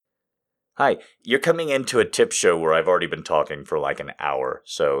Hi, you're coming into a tip show where I've already been talking for like an hour,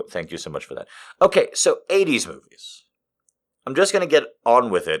 so thank you so much for that. Okay, so 80s movies. I'm just going to get on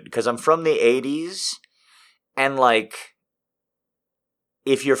with it because I'm from the 80s, and like,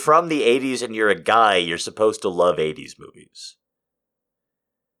 if you're from the 80s and you're a guy, you're supposed to love 80s movies.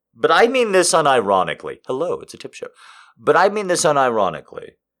 But I mean this unironically. Hello, it's a tip show. But I mean this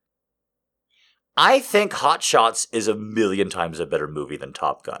unironically. I think Hot Shots is a million times a better movie than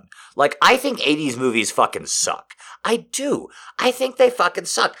Top Gun. Like, I think 80s movies fucking suck. I do. I think they fucking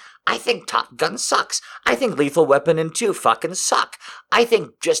suck. I think Top Gun sucks. I think Lethal Weapon and 2 fucking suck. I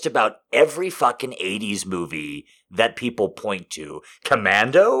think just about every fucking 80s movie that people point to.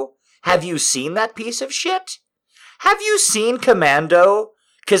 Commando? Have you seen that piece of shit? Have you seen Commando?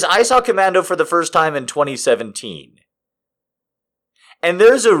 Because I saw Commando for the first time in 2017. And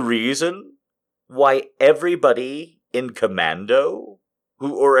there's a reason why everybody in Commando,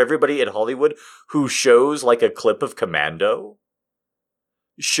 or everybody in Hollywood who shows like a clip of Commando,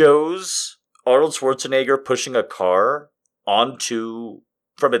 shows Arnold Schwarzenegger pushing a car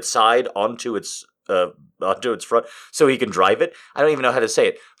from its side onto its front so he can drive it. I don't even know how to say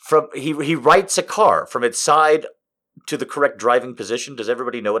it. He rights a car from its side to the correct driving position. Does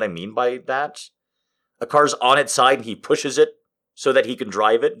everybody know what I mean by that? A car's on its side and he pushes it so that he can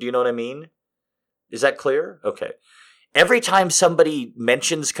drive it. Do you know what I mean? Is that clear? Okay. Every time somebody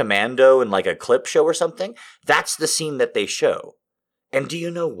mentions Commando in like a clip show or something, that's the scene that they show. And do you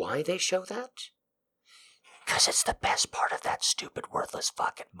know why they show that? Because it's the best part of that stupid, worthless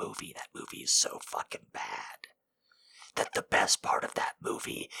fucking movie. That movie is so fucking bad. That the best part of that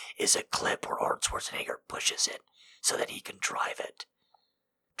movie is a clip where Arnold Schwarzenegger pushes it so that he can drive it.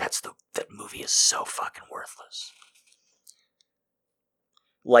 That movie is so fucking worthless.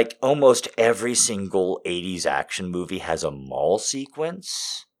 Like, almost every single 80s action movie has a mall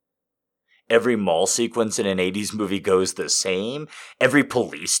sequence. Every mall sequence in an 80s movie goes the same. Every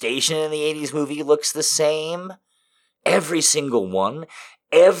police station in the 80s movie looks the same. Every single one.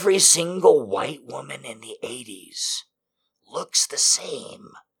 Every single white woman in the 80s looks the same.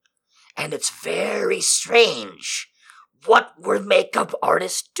 And it's very strange. What were makeup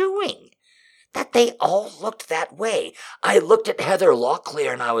artists doing? That they all looked that way. I looked at Heather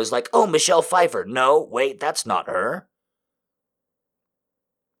Locklear and I was like, oh, Michelle Pfeiffer. No, wait, that's not her.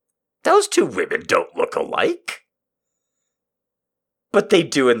 Those two women don't look alike. But they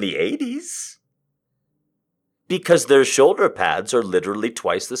do in the 80s. Because their shoulder pads are literally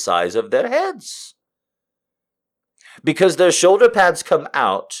twice the size of their heads. Because their shoulder pads come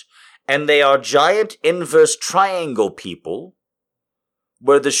out and they are giant inverse triangle people,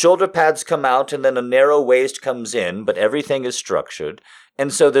 where the shoulder pads come out and then a narrow waist comes in, but everything is structured.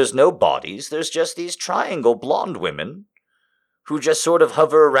 And so there's no bodies, there's just these triangle blonde women who just sort of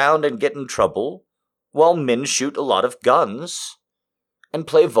hover around and get in trouble, while men shoot a lot of guns and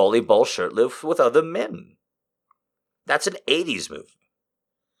play volleyball shirtless with other men. That's an 80s movie.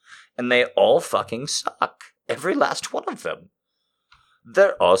 And they all fucking suck. Every last one of them.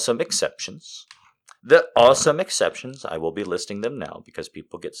 There are some exceptions. There are some exceptions. I will be listing them now because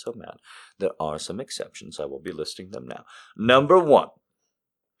people get so mad. There are some exceptions. I will be listing them now. Number 1.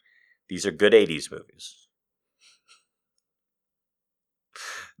 These are good 80s movies.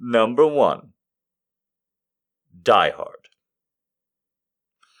 Number 1. Die Hard.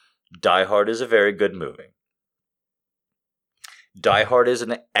 Die Hard is a very good movie. Die Hard is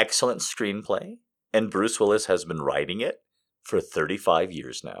an excellent screenplay, and Bruce Willis has been writing it for 35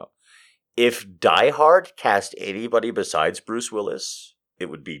 years now. If Die Hard cast anybody besides Bruce Willis, it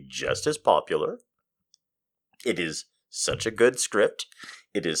would be just as popular. It is such a good script.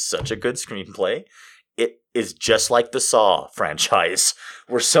 It is such a good screenplay. It is just like the Saw franchise,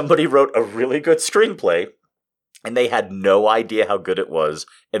 where somebody wrote a really good screenplay, and they had no idea how good it was,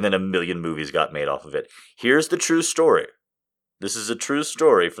 and then a million movies got made off of it. Here's the true story. This is a true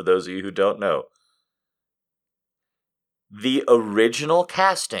story for those of you who don't know. The original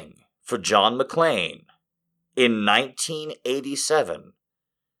casting for John McClane in 1987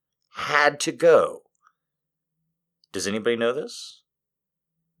 had to go. Does anybody know this?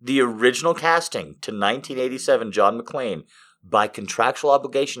 The original casting to 1987 John McClane, by contractual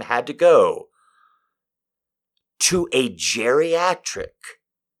obligation, had to go to a geriatric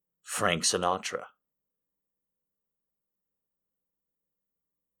Frank Sinatra.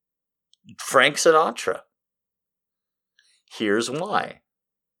 Frank Sinatra. Here's why.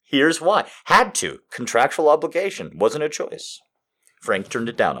 Here's why. Had to. Contractual obligation. Wasn't a choice. Frank turned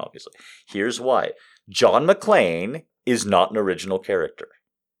it down, obviously. Here's why. John McClane is not an original character.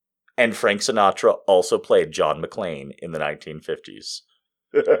 And Frank Sinatra also played John McClane in the 1950s.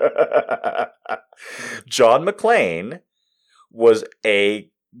 John McClane was a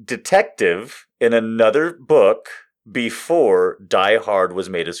detective in another book before Die Hard was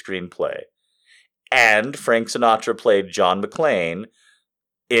made a screenplay. And Frank Sinatra played John McClane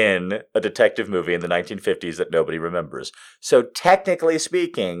in a detective movie in the 1950s that nobody remembers. So technically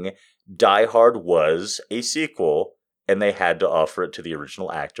speaking, Die Hard was a sequel, and they had to offer it to the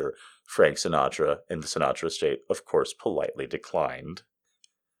original actor, Frank Sinatra, and the Sinatra estate, of course, politely declined.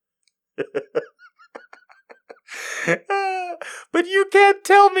 But you can't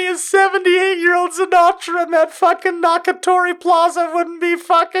tell me a 78-year-old Sinatra in that fucking Nakatori Plaza wouldn't be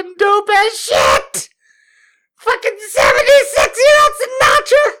fucking dope as shit! Fucking 76-year-old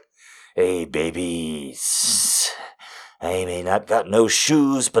Sinatra! Hey, babies. I may not got no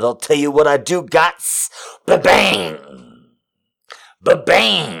shoes, but I'll tell you what I do got. Ba-bang!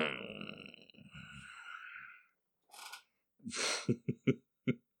 Ba-bang!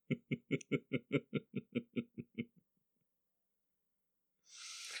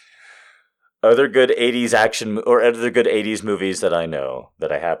 Other good 80s action or other good 80s movies that I know,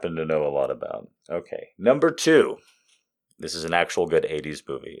 that I happen to know a lot about. Okay. Number 2. This is an actual good 80s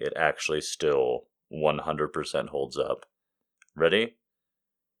movie. It actually still 100% holds up. Ready?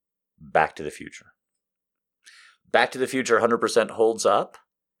 Back to the Future. Back to the Future 100% holds up.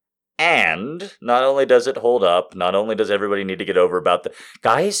 And not only does it hold up, not only does everybody need to get over about the...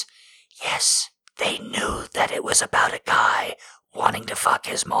 Guys, yes, they knew that it was about a guy wanting to fuck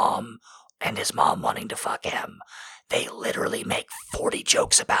his mom and his mom wanting to fuck him. They literally make 40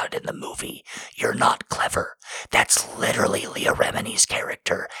 jokes about it in the movie. You're not clever. That's literally Leah Remini's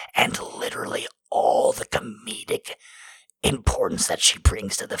character, and literally all the comedic importance that she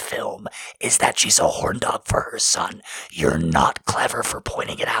brings to the film is that she's a horn dog for her son. You're not clever for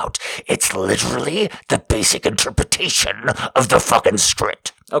pointing it out. It's literally the basic interpretation of the fucking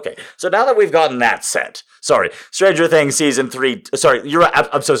script. Okay, so now that we've gotten that set, Stranger Things season 3.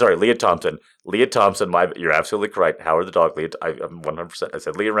 I'm so sorry, Leah Thompson. Leah Thompson, you're absolutely correct. Howard the dog. I'm 100%. I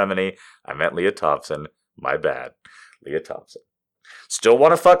said Leah Remini. I meant Leah Thompson. My bad. Leah Thompson. Still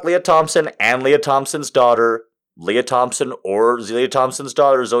want to fuck Leah Thompson and Leah Thompson's daughter. Leah Thompson or Leah Thompson's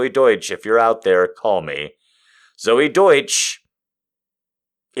daughter, Zoe Deutsch. If you're out there, call me. Zoe Deutsch,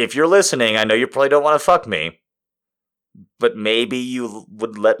 if you're listening, I know you probably don't want to fuck me, but maybe you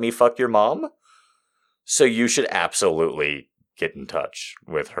would let me fuck your mom? So you should absolutely get in touch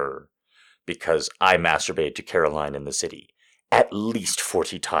with her, because I masturbated to Caroline in the City at least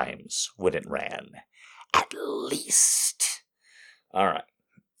 40 times when it ran. At least. All right.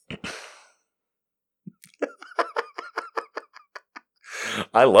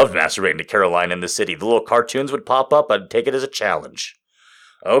 I loved masturbating to Caroline in the City. The little cartoons would pop up. I'd take it as a challenge.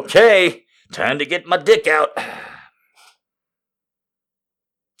 Okay, time to get my dick out.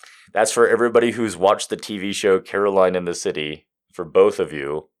 That's for everybody who's watched the TV show Caroline in the City. For both of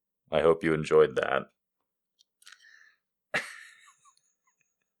you, I hope you enjoyed that.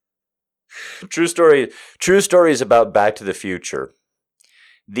 True stories about Back to the Future.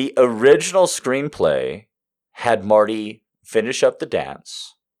 The original screenplay had Marty finish up the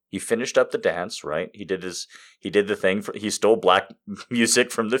dance. He finished up the dance, right? He did the thing. He stole black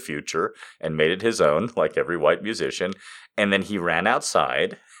music from the future and made it his own, like every white musician. And then he ran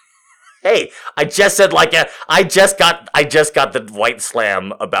outside. Hey, I just got the white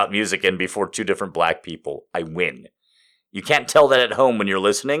slam about music in before 2 different black people. I win. You can't tell that at home when you're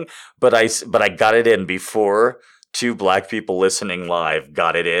listening, but I got it in before 2 black people listening live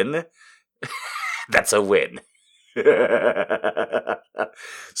got it in. That's a win.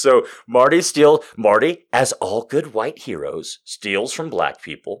 So Marty, as all good white heroes, steals from black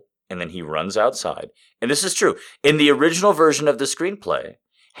people, and then he runs outside. And this is true. In the original version of the screenplay,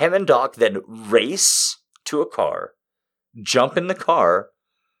 him and Doc then race to a car, jump in the car,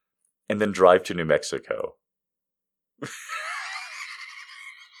 and then drive to New Mexico.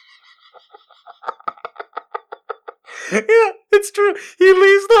 Yeah, it's true. He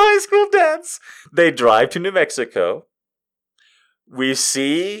leaves the high school dance. They drive to New Mexico. We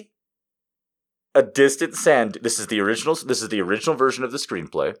see a distant sand. This is the original version of the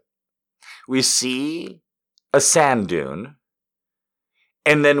screenplay. We see a sand dune.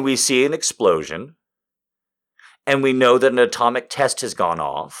 And then we see an explosion. And we know that an atomic test has gone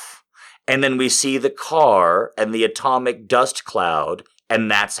off. And then we see the car and the atomic dust cloud. And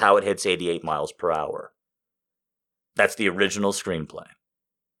that's how it hits 88 miles per hour. That's the original screenplay.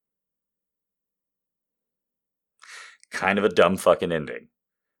 Kind of a dumb fucking ending.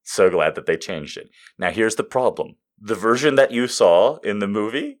 So glad that they changed it. Now here's the problem. The version that you saw in the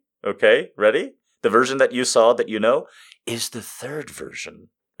movie, okay, ready? The version that you saw that you know, is the third version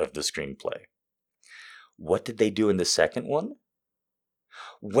of the screenplay. What did they do in the second one?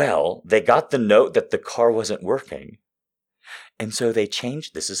 Well, they got the note that the car wasn't working. And so they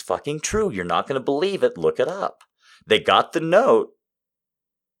changed. This is fucking true. You're not going to believe it. Look it up. They got the note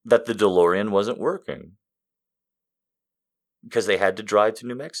that the DeLorean wasn't working because they had to drive to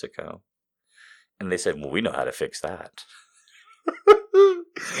New Mexico. And they said, well, we know how to fix that.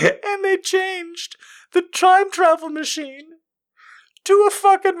 And they changed the time travel machine to a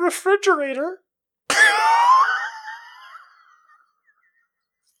fucking refrigerator.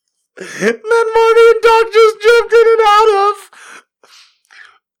 That Marty and Doc just jumped in and out of.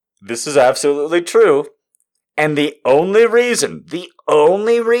 This is absolutely true. And the only reason,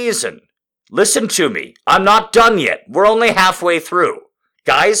 listen to me, I'm not done yet. We're only halfway through.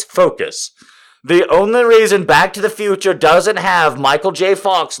 Guys, focus. The only reason Back to the Future doesn't have Michael J.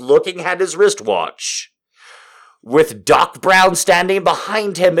 Fox looking at his wristwatch, with Doc Brown standing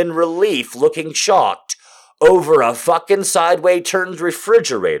behind him in relief, looking shocked, over a fucking sideways turned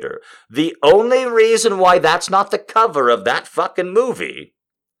refrigerator. The only reason why that's not the cover of that fucking movie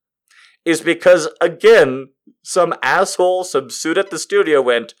is because, again, some asshole, some suit at the studio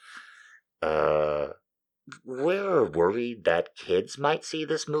went, we're worried that kids might see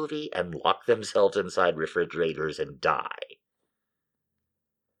this movie and lock themselves inside refrigerators and die.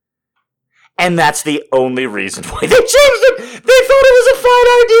 And that's the only reason why they changed it. They thought it was a fine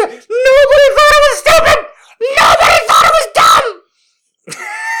idea. Nobody thought it was stupid. Nobody thought it was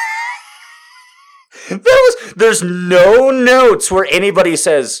dumb. There's no notes where anybody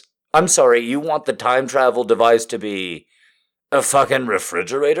says, I'm sorry, you want the time travel device to be a fucking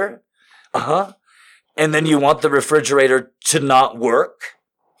refrigerator? Uh-huh. And then you want the refrigerator to not work?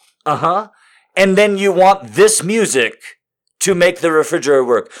 Uh-huh. And then you want this music to make the refrigerator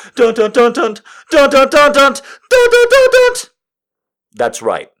work. Dun dun dun dun dun dun dun dun dun dun dun dun. That's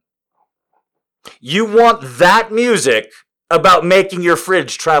right. You want that music about making your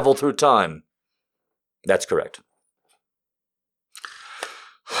fridge travel through time. That's correct.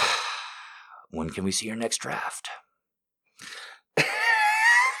 When can we see your next draft?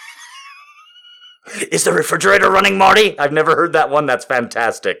 Is the refrigerator running, Marty? I've never heard that one. That's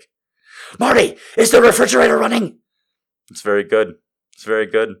fantastic. Marty, is the refrigerator running? It's very good. It's very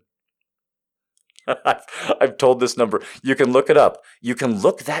good. I've told this number. You can look it up. You can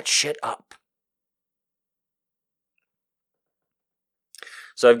look that shit up.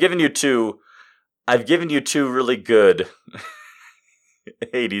 So I've given you two really good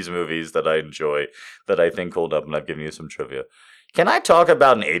 80s movies that I enjoy, that I think hold up, and I've given you some trivia. Can I talk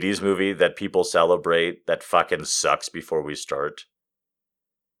about an 80s movie that people celebrate that fucking sucks before we start?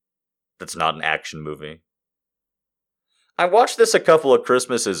 That's not an action movie. I watched this a couple of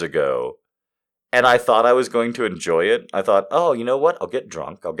Christmases ago, and I thought I was going to enjoy it. I thought, oh, you know what? I'll get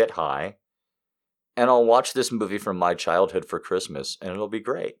drunk, I'll get high, and I'll watch this movie from my childhood for Christmas, and it'll be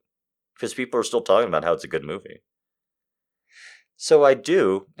great. Because people are still talking about how it's a good movie. So I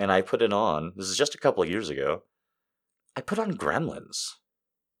do, and I put it on. This is just a couple of years ago. I put on Gremlins.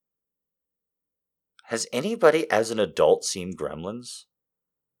 Has anybody as an adult seen Gremlins?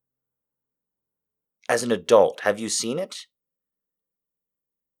 As an adult, have you seen it?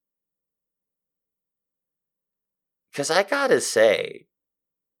 Because I gotta say,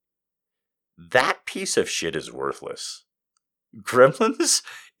 that piece of shit is worthless. Gremlins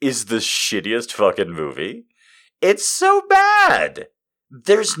is the shittiest fucking movie. It's so bad.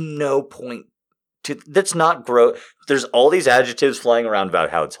 There's no point to that's not gross. There's all these adjectives flying around about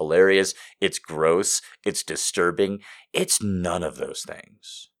how it's hilarious, it's gross, it's disturbing. It's none of those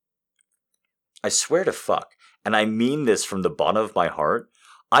things. I swear to fuck, and I mean this from the bottom of my heart.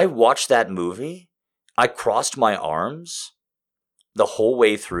 I watched that movie, I crossed my arms the whole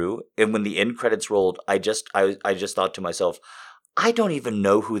way through, and when the end credits rolled, I just thought to myself, I don't even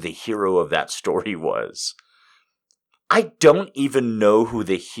know who the hero of that story was. I don't even know who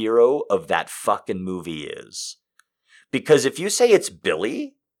the hero of that fucking movie is. Because if you say it's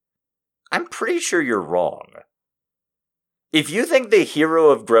Billy, I'm pretty sure you're wrong. If you think the hero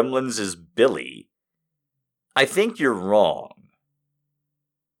of Gremlins is Billy, I think you're wrong.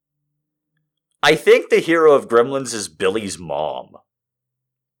 I think the hero of Gremlins is Billy's mom.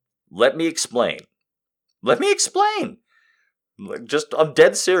 Let me explain. I'm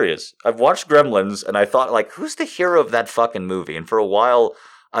dead serious. I've watched Gremlins, and I thought, like, who's the hero of that fucking movie? And for a while,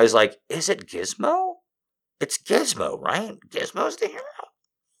 I was like, is it Gizmo? It's Gizmo, right? Gizmo's the hero.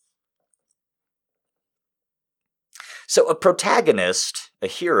 So a protagonist, a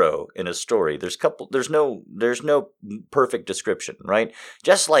hero in a story, there's no perfect description, right?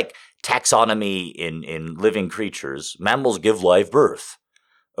 Just like taxonomy in living creatures, mammals give live birth.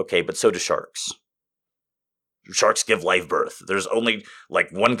 Okay, but so do sharks. Sharks give live birth. There's only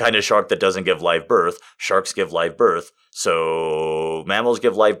like one kind of shark that doesn't give live birth. Sharks give live birth. So mammals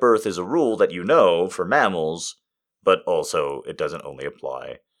give live birth is a rule that you know for mammals, but also it doesn't only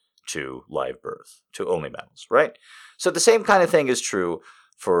apply to live birth, to only mammals, right? So the same kind of thing is true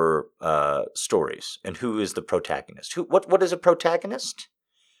for stories. And who is the protagonist? What is a protagonist?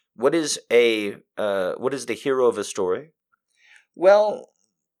 What is the hero of a story? Well,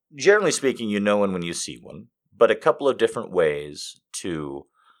 generally speaking, you know one when you see one, but a couple of different ways to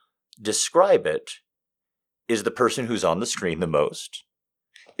describe it is the person who's on the screen the most,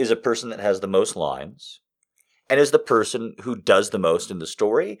 is a person that has the most lines, and is the person who does the most in the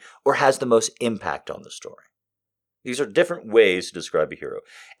story or has the most impact on the story. These are different ways to describe a hero.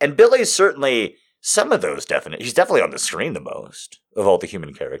 And Billy's certainly some of those definite. He's definitely on the screen the most of all the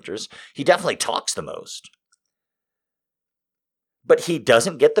human characters. He definitely talks the most. But he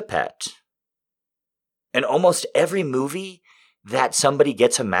doesn't get the pet. In almost every movie that somebody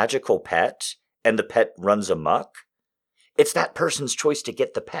gets a magical pet and the pet runs amok, it's that person's choice to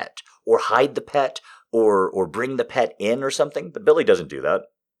get the pet or hide the pet or bring the pet in or something. But Billy doesn't do that.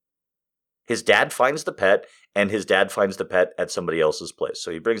 His dad finds the pet, and his dad finds the pet at somebody else's place.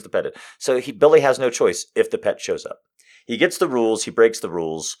 So he brings the pet in. So Billy has no choice if the pet shows up. He gets the rules, he breaks the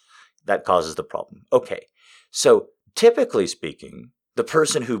rules. That causes the problem. Okay, so typically speaking, the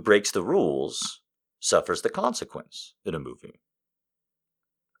person who breaks the rules suffers the consequence in a movie.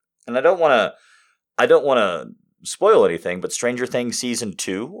 And I don't want to spoil anything, but Stranger Things Season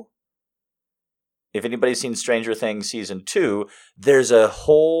 2, if anybody's seen Stranger Things Season 2, there's a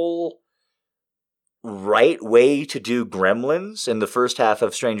whole right way to do gremlins in the first half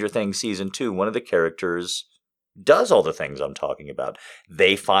of Stranger Things Season 2. One of the characters does all the things I'm talking about.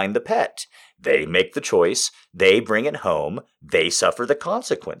 They find the pet. They make the choice. They bring it home. They suffer the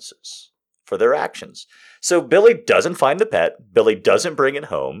consequences for their actions. So Billy doesn't find the pet. Billy doesn't bring it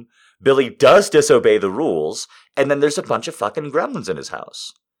home. Billy does disobey the rules. And then there's a bunch of fucking gremlins in his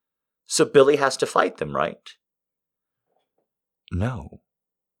house. So Billy has to fight them, right? No.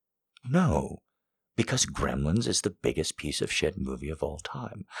 Because Gremlins is the biggest piece of shit movie of all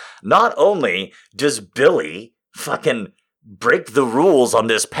time. Not only does Billy fucking break the rules on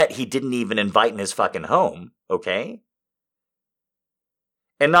this pet he didn't even invite in his fucking home, okay?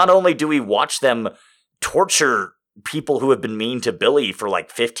 And not only do we watch them torture people who have been mean to Billy for like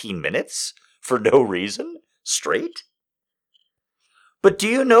 15 minutes for no reason, straight, but do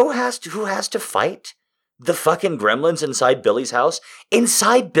you know who has to fight the fucking gremlins inside Billy's house?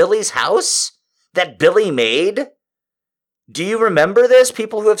 Inside Billy's house? That Billy made? Do you remember this,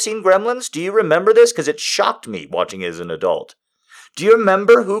 people who have seen Gremlins? Do you remember this? Because it shocked me watching it as an adult. Do you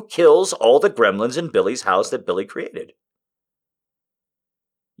remember who kills all the gremlins in Billy's house that Billy created?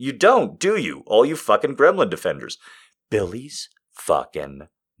 You don't, do you? All you fucking gremlin defenders. Billy's fucking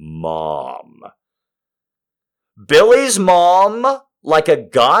mom. Billy's mom, like a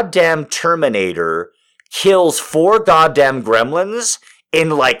goddamn Terminator, kills 4 goddamn gremlins in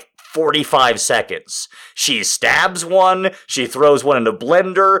like 45 seconds. She stabs one, she throws one in a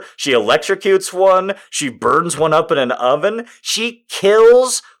blender, she electrocutes one, she burns one up in an oven. She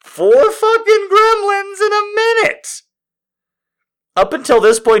kills 4 fucking gremlins in a minute. Up until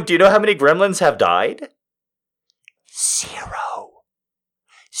this point, do you know how many gremlins have died? 0.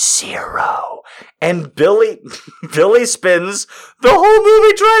 And Billy spends the whole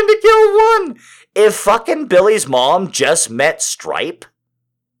movie trying to kill one. If fucking Billy's mom just met Stripe,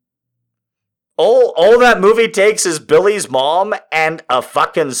 all that movie takes is Billy's mom and a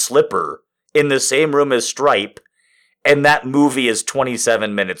fucking slipper in the same room as Stripe, and that movie is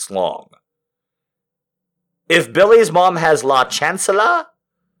 27 minutes long. If Billy's mom has La Chancellor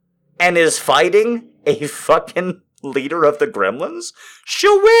and is fighting a fucking leader of the Gremlins,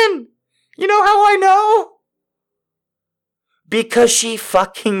 she'll win. You know how I know? Because she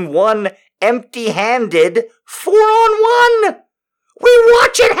fucking won empty-handed 4-on-1. We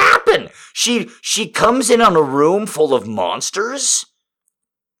watch it happen. She comes in on a room full of monsters,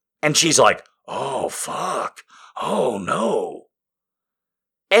 and she's like, oh, fuck. Oh, no.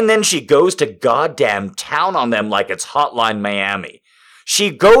 And then she goes to goddamn town on them like it's Hotline Miami.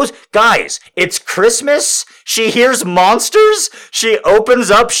 She goes, guys, it's Christmas. She hears monsters. She opens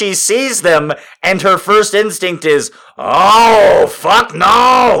up, she sees them, and her first instinct is, oh, fuck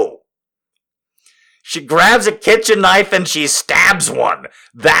no. She grabs a kitchen knife and she stabs one.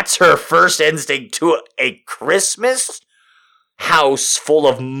 That's her first instinct to a Christmas house full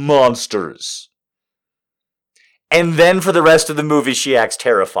of monsters. And then for the rest of the movie, she acts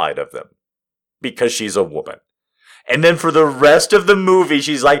terrified of them because she's a woman. And then for the rest of the movie,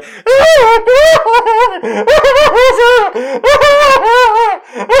 she's like,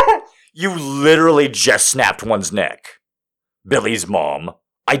 you literally just snapped one's neck. Billy's mom,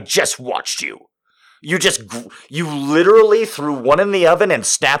 I just watched you. You literally threw one in the oven and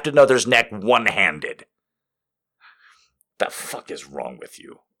snapped another's neck one-handed. The fuck is wrong with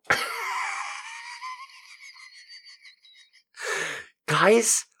you?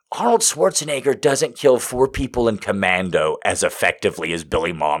 Guys, Arnold Schwarzenegger doesn't kill 4 people in Commando as effectively as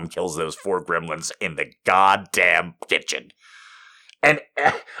Billy Mom kills those 4 gremlins in the goddamn kitchen. And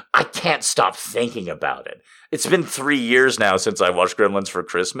I can't stop thinking about it. It's been 3 years now since I watched Gremlins for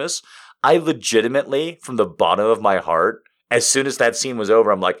Christmas. I legitimately, from the bottom of my heart, as soon as that scene was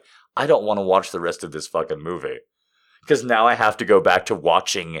over, I'm like, I don't want to watch the rest of this fucking movie. Because now I have to go back to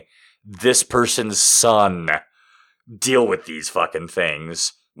watching this person's son deal with these fucking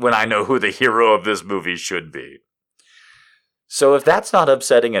things when I know who the hero of this movie should be. So if that's not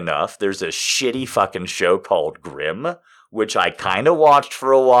upsetting enough, there's a shitty fucking show called Grimm, which I kind of watched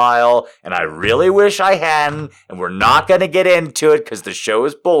for a while, and I really wish I hadn't, and we're not going to get into it because the show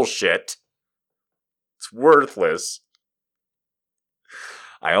is bullshit. It's worthless.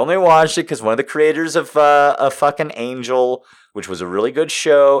 I only watched it because one of the creators of a fucking Angel, which was a really good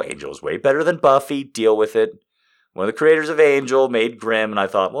show. Angel is way better than Buffy. Deal with it. One of the creators of Angel made Grimm, and I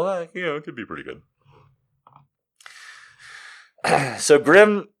thought, well, it could be pretty good. So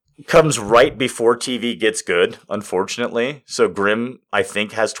Grimm comes right before TV gets good, unfortunately. So Grimm, I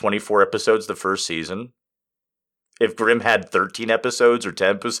think, has 24 episodes the first season. If Grimm had 13 episodes or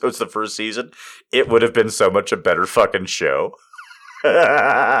 10 episodes the first season, it would have been so much a better fucking show.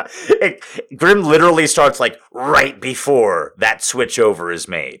 Grimm literally starts like right before that switchover is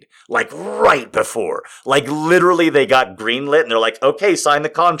made. Like right before. Like literally they got greenlit and they're like, okay, sign the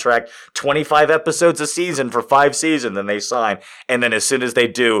contract. 25 episodes a season for 5 seasons. Then they sign. And then as soon as they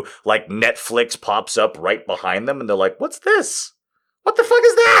do, like Netflix pops up right behind them and they're like, what's this? What the fuck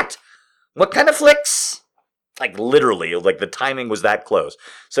is that? What kind of flicks? Like literally, like the timing was that close.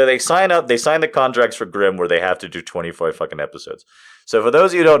 So they sign the contracts for Grimm where they have to do 25 fucking episodes. So for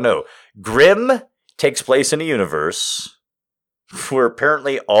those of you who don't know, Grimm takes place in a universe where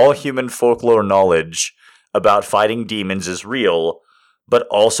apparently all human folklore knowledge about fighting demons is real, but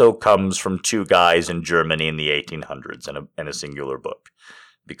also comes from 2 guys in Germany in the 1800s in a singular book,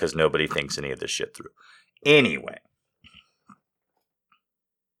 because nobody thinks any of this shit through. Anyway.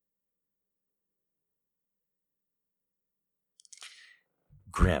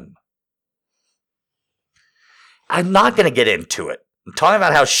 Grimm. I'm not going to get into it. I'm talking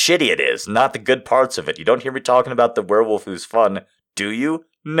about how shitty it is, not the good parts of it. You don't hear me talking about the werewolf who's fun, do you?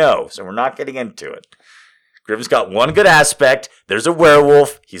 No, so we're not getting into it. Grimm's got one good aspect. There's a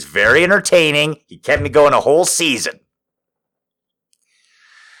werewolf. He's very entertaining. He kept me going a whole season.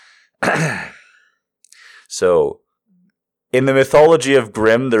 So, in the mythology of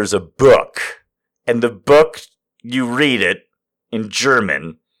Grimm, there's a book. And the book, you read it in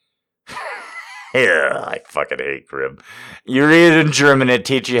German. Yeah, I fucking hate Grimm. You read it in German, it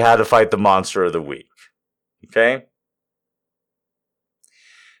teaches you how to fight the monster of the week. Okay?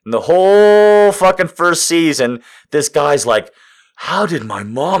 And the whole fucking first season, this guy's like, how did my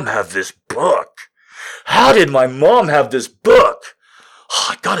mom have this book? How did my mom have this book? Oh,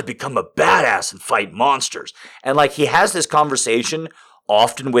 I gotta become a badass and fight monsters. And like, he has this conversation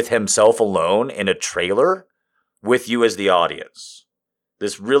often with himself alone in a trailer with you as the audience.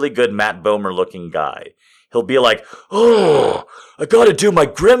 This really good Matt Bomer looking guy. He'll be like, oh, I gotta do my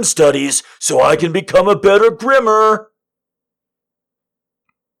Grimm studies so I can become a better Grimmer.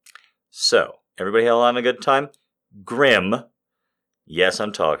 So, everybody having a good time? Grimm. Yes,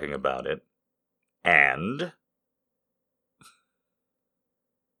 I'm talking about it. And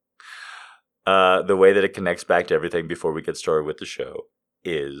the way that it connects back to everything before we get started with the show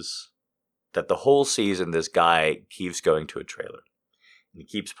is that the whole season, this guy keeps going to a trailer. And he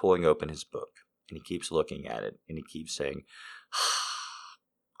keeps pulling open his book. And he keeps looking at it. And he keeps saying,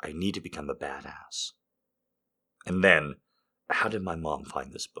 I need to become a badass. And then, how did my mom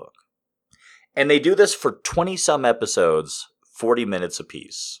find this book? And they do this for 20-some episodes, 40 minutes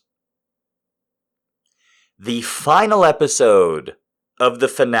apiece. The final episode of the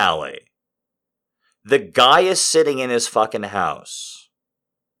finale, the guy is sitting in his fucking house.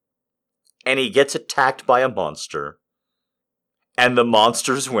 And he gets attacked by a monster. And the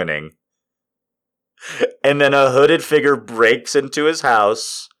monster's winning. And then a hooded figure breaks into his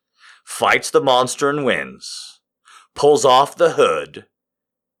house, fights the monster and wins. pulls off the hood,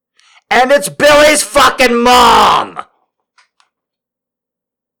 and it's Billy's fucking mom!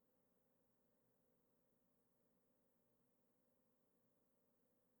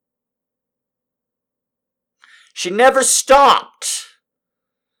 She never stopped.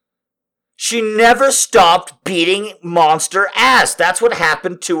 She never stopped beating monster ass. That's what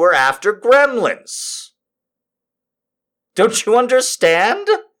happened to her after Gremlins. Don't you understand?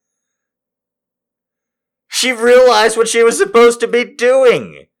 She realized what she was supposed to be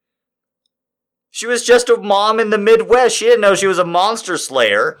doing. She was just a mom in the Midwest. She didn't know she was a monster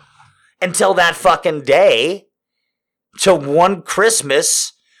slayer until that fucking day. Till one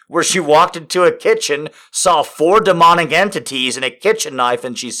Christmas where she walked into a kitchen, saw 4 demonic entities and a kitchen knife,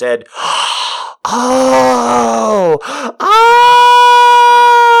 and she said, oh!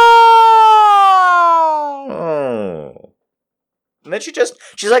 And then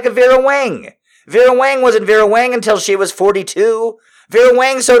she's like a Vera Wang. Vera Wang wasn't Vera Wang until she was 42. Vera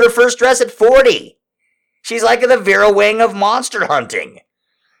Wang sewed her first dress at 40. She's like the Vera Wang of monster hunting.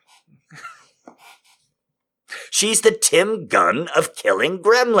 She's the Tim Gunn of killing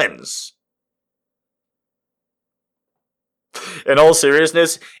gremlins. In all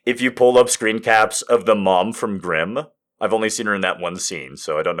seriousness, if you pull up screen caps of the mom from Grimm, I've only seen her in that one scene,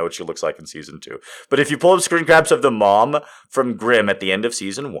 so I don't know what she looks like in season 2. But if you pull up screen caps of the mom from Grimm at the end of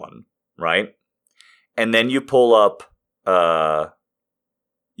season 1, right? And then you pull up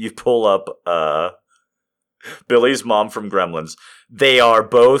Billy's mom from Gremlins. They are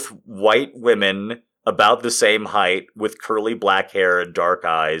both white women about the same height with curly black hair and dark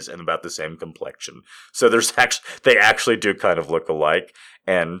eyes and about the same complexion. So they actually do kind of look alike,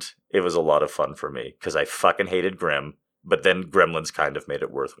 and it was a lot of fun for me because I fucking hated Grimm, but then Gremlins kind of made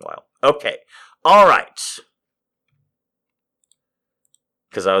it worthwhile. Okay. All right.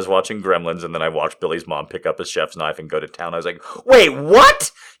 Because I was watching Gremlins, and then I watched Billy's mom pick up a chef's knife and go to town. I was like, wait,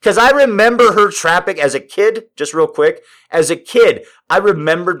 what? Because I remember her trapping as a kid, just real quick. As a kid, I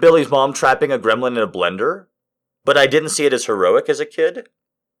remembered Billy's mom trapping a gremlin in a blender, but I didn't see it as heroic as a kid.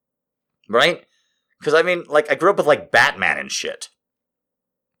 Right? Because, I mean, like, I grew up with, like, Batman and shit.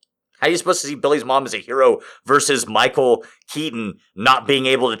 How are you supposed to see Billy's mom as a hero versus Michael Keaton not being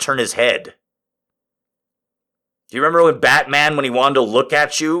able to turn his head? Do you remember when Batman, when he wanted to look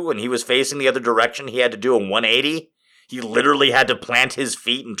at you and he was facing the other direction, he had to do a 180? He literally had to plant his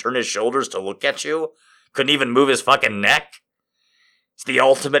feet and turn his shoulders to look at you? Couldn't even move his fucking neck? It's the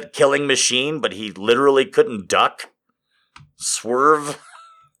ultimate killing machine, but he literally couldn't duck, swerve,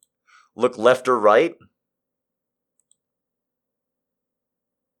 look left or right.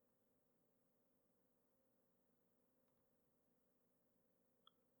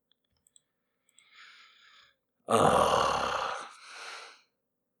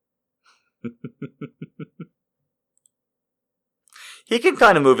 He can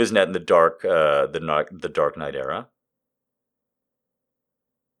kind of move his net in the Dark Knight era.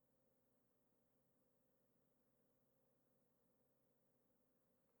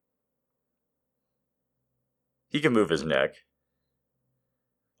 He can move his neck.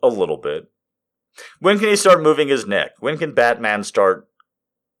 A little bit. When can he start moving his neck? When can Batman start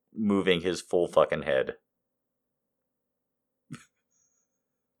moving his full fucking head?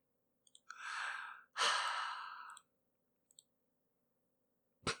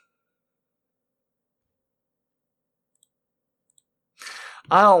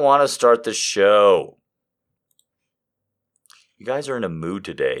 I don't want to start the show. You guys are in a mood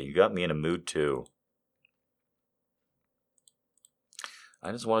today. You got me in a mood too.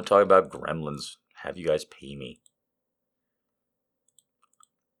 I just want to talk about Gremlins. Have you guys pay me.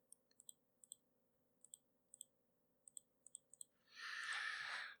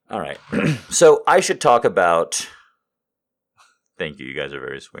 All right. So I should talk about... Thank you. You guys are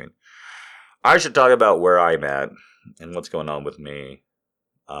very sweet. I should talk about where I'm at and what's going on with me.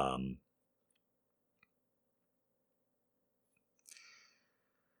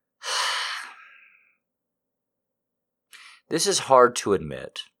 This is hard to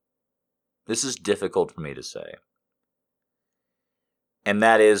admit. This is difficult for me to say. And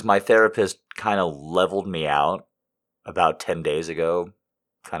that is, my therapist kind of leveled me out about 10 days ago.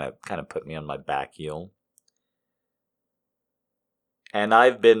 Kind of put me on my back heel. And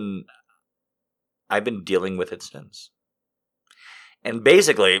I've been dealing with it since. And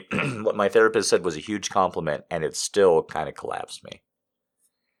basically, what my therapist said was a huge compliment, and it still kind of collapsed me.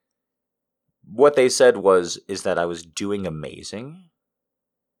 What they said is that I was doing amazing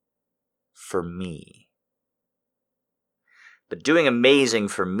for me. But doing amazing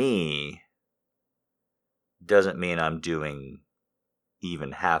for me doesn't mean I'm doing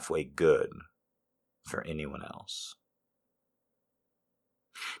even halfway good for anyone else.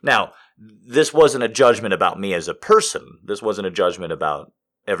 Now, this wasn't a judgment about me as a person. This wasn't a judgment about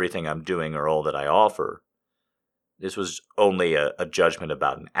everything I'm doing or all that I offer. This was only a judgment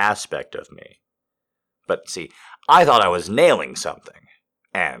about an aspect of me. But see, I thought I was nailing something.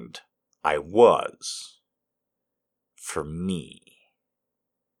 And I was. For me.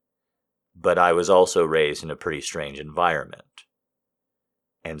 But I was also raised in a pretty strange environment.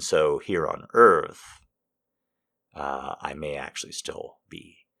 And so here on Earth, I may actually still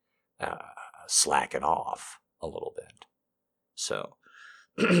be slacking off a little bit. So,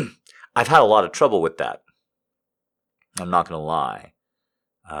 I've had a lot of trouble with that. I'm not going to lie.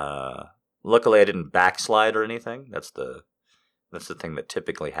 Luckily, I didn't backslide or anything. That's the thing that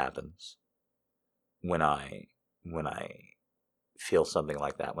typically happens when I feel something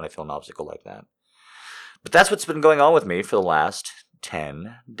like that, when I feel an obstacle like that. But that's what's been going on with me for the last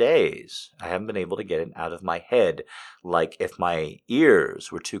 10 days. I haven't been able to get it out of my head, like if my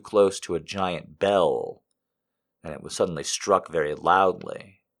ears were too close to a giant bell and it was suddenly struck very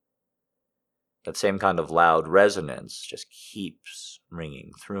loudly. That same kind of loud resonance just keeps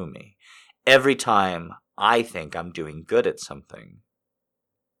ringing through me. Every time I think I'm doing good at something,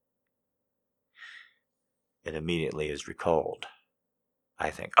 it immediately is recalled.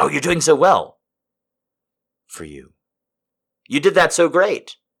 I think, oh, you're doing so well. For you. You did that so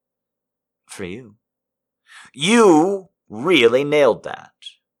great. For you. You really nailed that.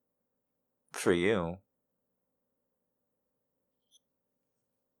 For you.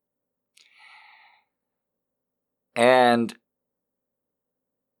 And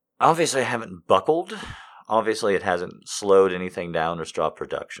obviously I haven't buckled. Obviously it hasn't slowed anything down or stopped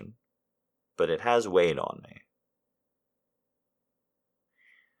production. But it has weighed on me.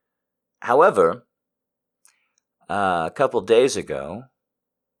 However, a couple days ago,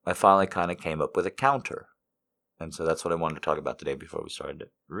 I finally kind of came up with a counter. And so that's what I wanted to talk about today before we started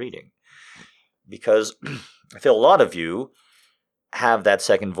reading. Because I feel a lot of you have that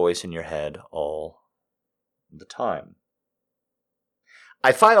second voice in your head all the time.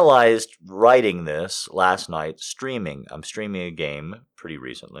 I finalized writing this last night, streaming. I'm streaming a game pretty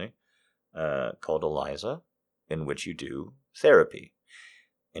recently called Eliza, in which you do therapy,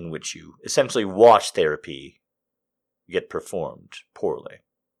 in which you essentially watch therapy get performed poorly.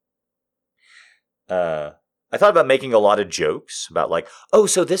 I thought about making a lot of jokes about like, oh,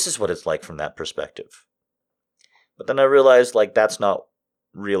 so this is what it's like from that perspective. But then I realized like that's not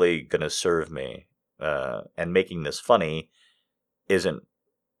really going to serve me. And making this funny isn't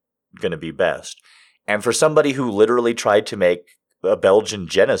going to be best. And for somebody who literally tried to make a Belgian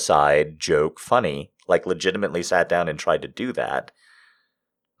genocide joke funny, like legitimately sat down and tried to do that,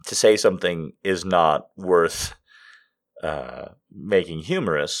 to say something is not worth making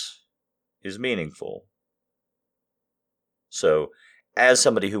humorous is meaningful. So, as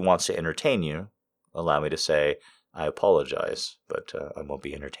somebody who wants to entertain you, allow me to say, I apologize, but I won't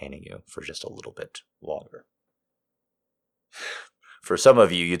be entertaining you for just a little bit longer. For some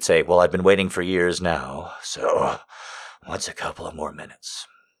of you, you'd say, well, I've been waiting for years now, so what's a couple of more minutes?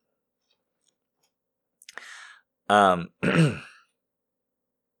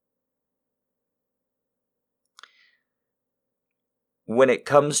 When it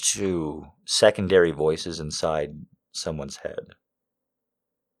comes to secondary voices inside someone's head,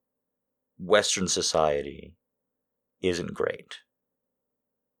 Western society isn't great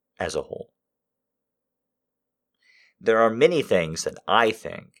as a whole. There are many things that I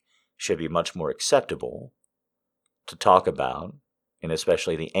think should be much more acceptable to talk about, and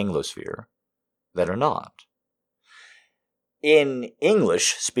especially the Anglosphere, that are not. In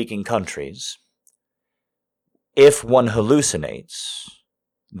English-speaking countries, if one hallucinates,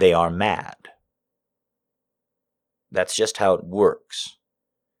 they are mad. That's just how it works.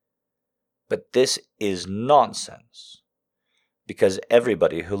 But this is nonsense, because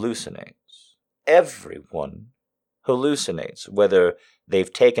everybody hallucinates. Everyone hallucinates, whether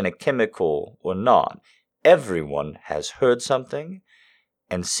they've taken a chemical or not. Everyone has heard something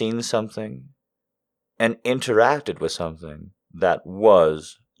and seen something and interacted with something that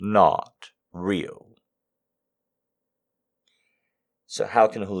was not real. So how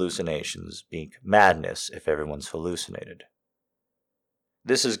can hallucinations be madness if everyone's hallucinated?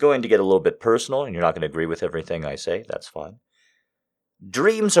 This is going to get a little bit personal, and you're not going to agree with everything I say. That's fine.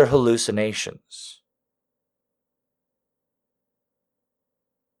 Dreams are hallucinations.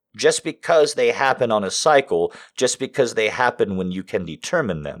 Just because they happen on a cycle, just because they happen when you can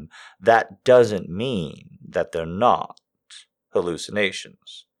determine them, that doesn't mean that they're not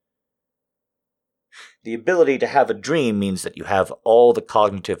hallucinations. The ability to have a dream means that you have all the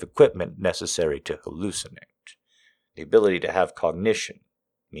cognitive equipment necessary to hallucinate. The ability to have cognition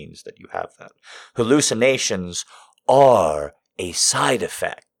means that you have that. Hallucinations are a side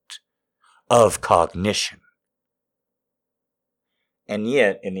effect of cognition. And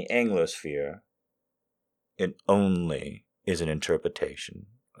yet, in the Anglosphere, it only is an interpretation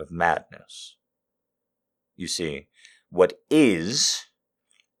of madness. You see, what is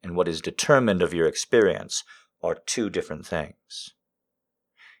and what is determined of your experience are two different things.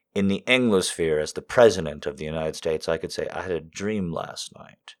 In the Anglosphere, as the President of the United States, I could say, I had a dream last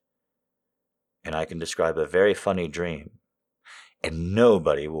night. And I can describe a very funny dream. And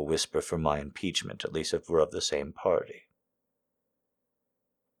nobody will whisper for my impeachment, at least if we're of the same party.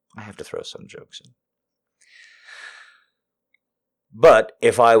 I have to throw some jokes in. But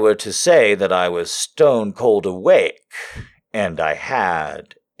if I were to say that I was stone cold awake, and I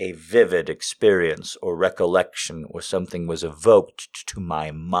had a vivid experience or recollection or something was evoked to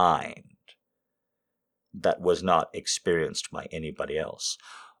my mind that was not experienced by anybody else,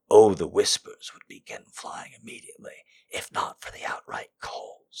 oh, the whispers would begin flying immediately, if not for the outright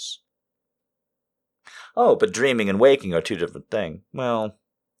calls. Oh, but dreaming and waking are two different things. Well,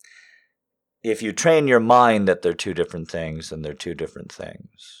 if you train your mind that they're two different things, then they're two different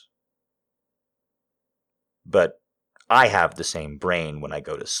things. But I have the same brain when I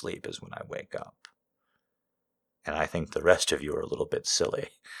go to sleep as when I wake up. And I think the rest of you are a little bit silly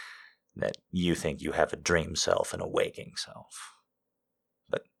that you think you have a dream self and a waking self.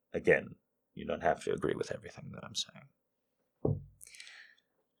 But again, you don't have to agree with everything that I'm saying.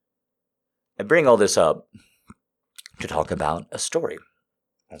 I bring all this up to talk about a story,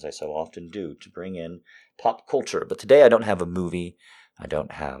 as I so often do, to bring in pop culture. But today I don't have a movie. I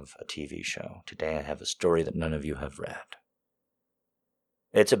don't have a TV show. Today I have a story that none of you have read.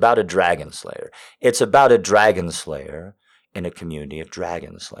 It's about a dragon slayer. It's about a dragon slayer in a community of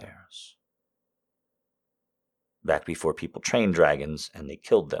dragon slayers. Back before people trained dragons and they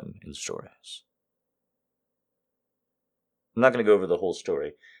killed them in stories. I'm not going to go over the whole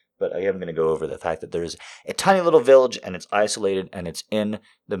story, but I am going to go over the fact that there is a tiny little village and it's isolated and it's in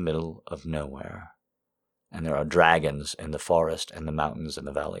the middle of nowhere. And there are dragons in the forest and the mountains and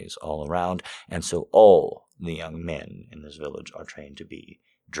the valleys all around. And so all the young men in this village are trained to be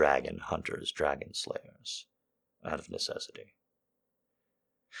dragon hunters, dragon slayers, out of necessity.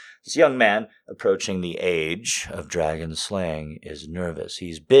 This young man, approaching the age of dragon slaying, is nervous.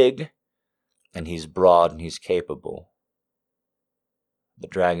 He's big, and he's broad, and he's capable. The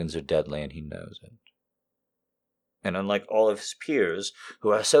dragons are deadly, and he knows it. And unlike all of his peers, who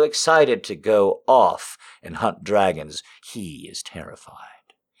are so excited to go off and hunt dragons, he is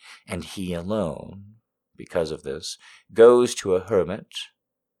terrified. And he alone, because of this, goes to a hermit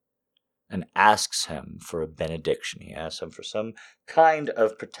and asks him for a benediction. He asks him for some kind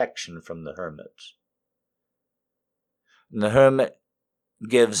of protection from the hermit. And the hermit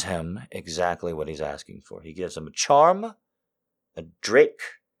gives him exactly what he's asking for. He gives him a charm, a drake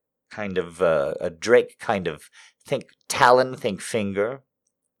kind of think talon, think finger,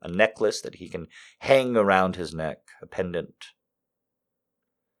 a necklace that he can hang around his neck, a pendant,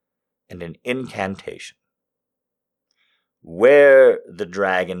 and an incantation. Wear the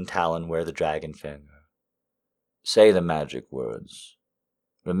dragon talon, wear the dragon finger. Say the magic words.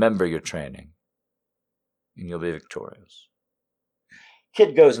 Remember your training, and you'll be victorious.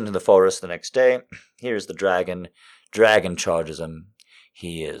 Kid goes into the forest the next day, hears the dragon. Dragon charges him.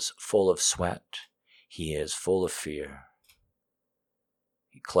 He is full of sweat. He is full of fear.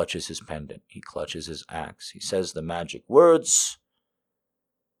 He clutches his pendant. He clutches his axe. He says the magic words.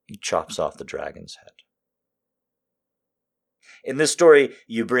 He chops off the dragon's head. In this story,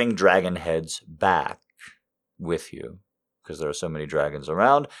 you bring dragon heads back with you, because there are so many dragons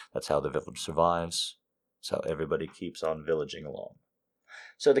around. That's how the village survives. That's how everybody keeps on villaging along.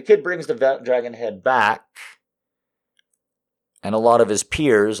 So the kid brings the dragon head back, and a lot of his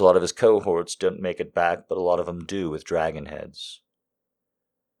peers, a lot of his cohorts don't make it back, but a lot of them do with dragon heads.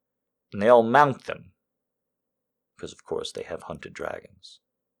 And they all mount them, because of course they have hunted dragons.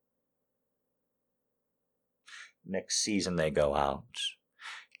 Next season they go out.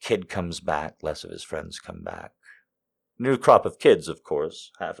 Kid comes back, less of his friends come back. New crop of kids, of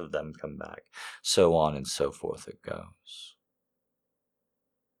course, half of them come back. So on and so forth it goes.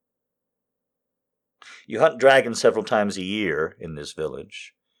 You hunt dragons several times a year in this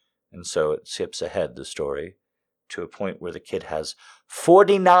village, and so it skips ahead, the story, to a point where the kid has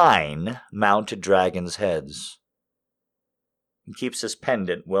 49 mounted dragons' heads. He keeps his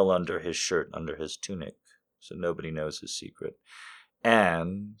pendant well under his shirt, under his tunic, so nobody knows his secret.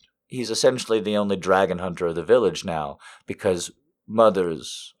 And he's essentially the only dragon hunter of the village now, because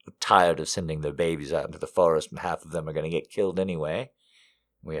mothers are tired of sending their babies out into the forest, and half of them are going to get killed anyway.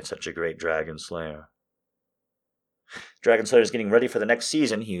 We had such a great Dragon Slayer. Dragon Slayer is getting ready for the next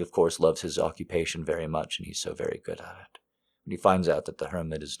season. He, of course, loves his occupation very much, and he's so very good at it. When he finds out that the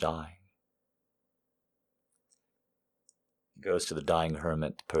hermit is dying, he goes to the dying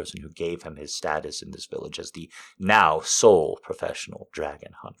hermit, the person who gave him his status in this village as the now sole professional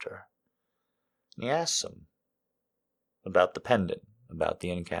dragon hunter. And he asks him about the pendant, about the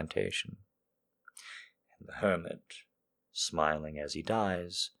incantation. And the hermit, smiling as he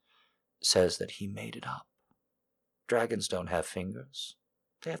dies, says that he made it up. Dragons don't have fingers.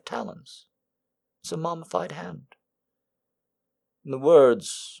 They have talons. It's a mummified hand. And the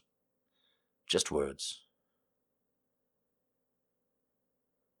words, just words.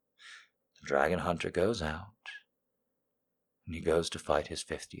 The dragon hunter goes out, and he goes to fight his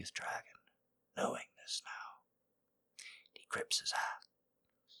 50th dragon, knowing this now. He grips his axe.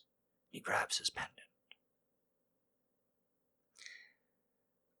 He grabs his pendant.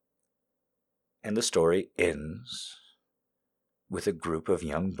 And the story ends with a group of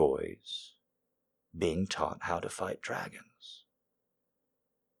young boys being taught how to fight dragons.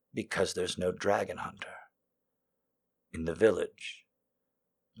 Because there's no dragon hunter in the village,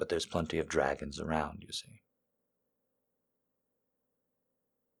 but there's plenty of dragons around, you see.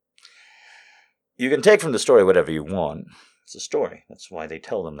 You can take from the story whatever you want. It's a story. That's why they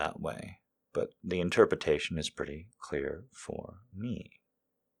tell them that way. But the interpretation is pretty clear for me.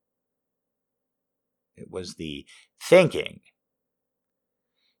 It was the thinking.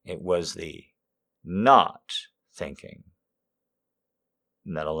 It was the not thinking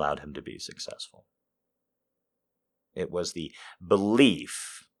that allowed him to be successful. It was the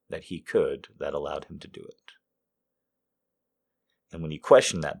belief that he could that allowed him to do it. And when he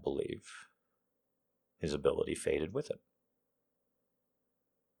questioned that belief, his ability faded with it.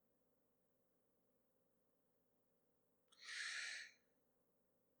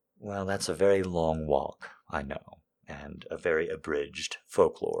 Well, that's a very long walk, I know, and a very abridged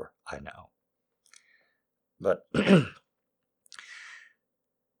folklore, I know. But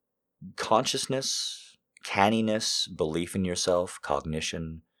consciousness, canniness, belief in yourself,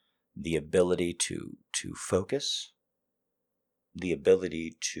 cognition, the ability to focus, the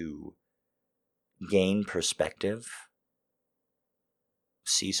ability to gain perspective,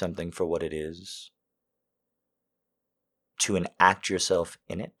 see something for what it is, to enact yourself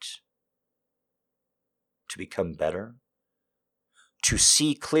in it, to become better, to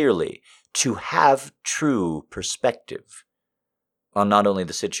see clearly, to have true perspective on not only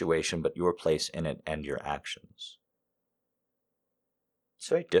the situation, but your place in it and your actions. It's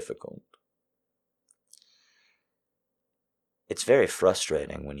very difficult. It's very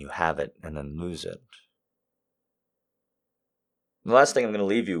frustrating when you have it and then lose it. The last thing I'm going to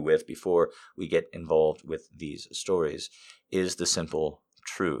leave you with before we get involved with these stories is the simple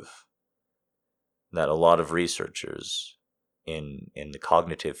truth that a lot of researchers in the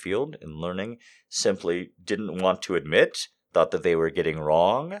cognitive field, in learning, simply didn't want to admit, thought that they were getting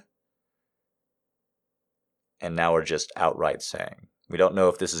wrong, and now are just outright saying. We don't know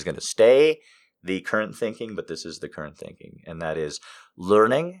if this is going to stay the current thinking, but this is the current thinking, and that is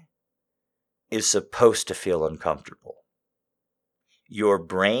learning is supposed to feel uncomfortable. Your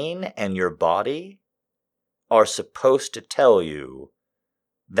brain and your body are supposed to tell you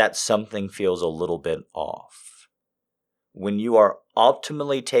that something feels a little bit off. When you are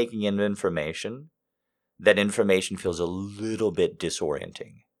optimally taking in information, that information feels a little bit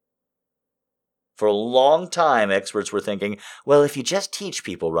disorienting. For a long time, experts were thinking, well, if you just teach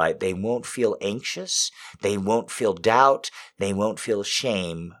people right, they won't feel anxious, they won't feel doubt, they won't feel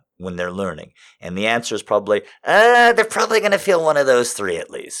shame when they're learning. And the answer is probably, they're probably going to feel one of those three at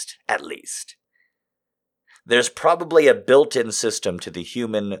least. At least. There's probably a built-in system to the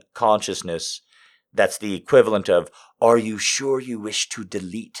human consciousness that's the equivalent of, are you sure you wish to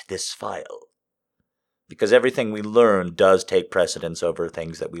delete this file? Because everything we learn does take precedence over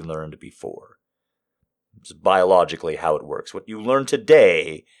things that we learned before. It's biologically how it works. What you learn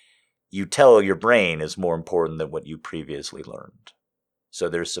today, you tell your brain is more important than what you previously learned. So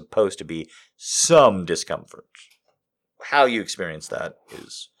there's supposed to be some discomfort. How you experience that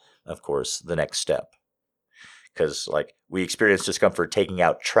is, of course, the next step. Because, we experience discomfort taking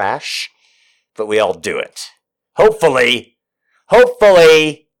out trash, but we all do it. Hopefully!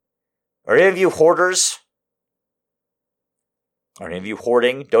 Are any of you hoarders? Are any of you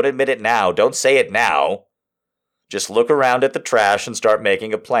hoarding? Don't admit it now. Don't say it now. Just look around at the trash and start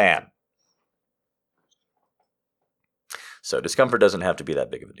making a plan. So discomfort doesn't have to be that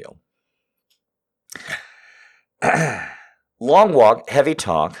big of a deal. Long walk, heavy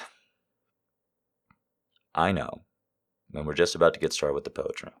talk. I know. And we're just about to get started with the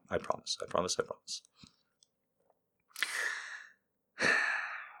poetry. I promise. I promise. I promise.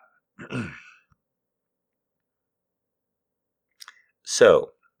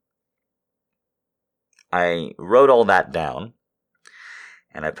 So, I wrote all that down,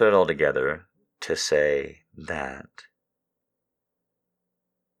 and I put it all together to say that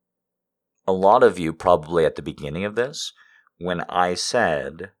a lot of you, probably at the beginning of this, when I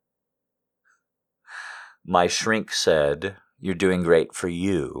said, my shrink said, "You're doing great for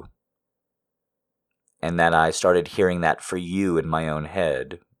you," and that I started hearing that "for you" in my own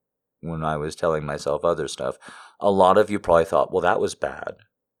head when I was telling myself other stuff, a lot of you probably thought, well, that was bad,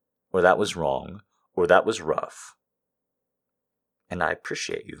 or that was wrong, or that was rough. And I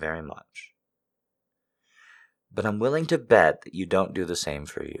appreciate you very much. But I'm willing to bet that you don't do the same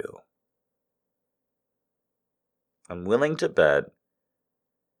for you. I'm willing to bet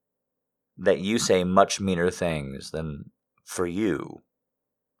that you say much meaner things than "for you"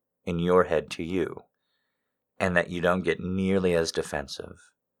 in your head to you, and that you don't get nearly as defensive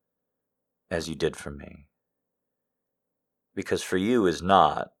as you did for me. Because "for you" is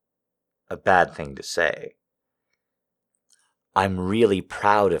not a bad thing to say. I'm really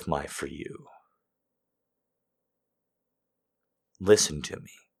proud of my "for you." Listen to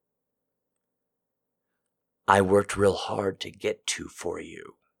me. I worked real hard to get to "for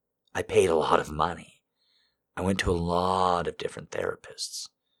you." I paid a lot of money. I went to a lot of different therapists.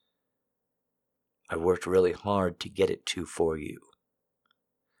 I worked really hard to get it to "for you."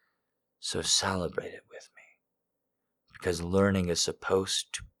 So celebrate it with me. Because learning is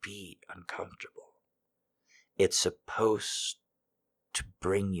supposed to be uncomfortable. It's supposed to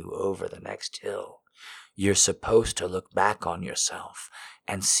bring you over the next hill. You're supposed to look back on yourself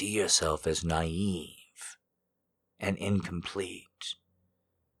and see yourself as naive and incomplete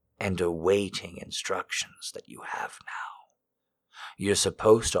and awaiting instructions that you have now. You're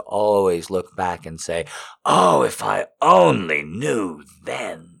supposed to always look back and say, "Oh, if I only knew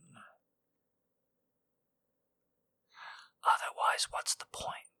then." Otherwise, what's the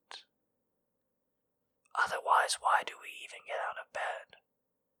point? Otherwise, why do we even get out of bed?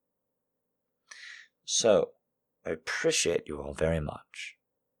 So, I appreciate you all very much.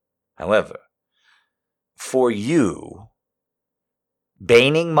 However, for you,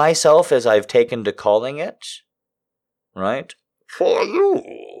 baning myself as I've taken to calling it, right? For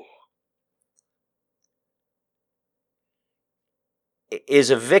you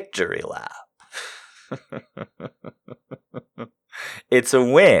is a victory lap. It's a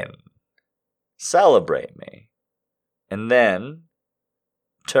win. Celebrate me. And then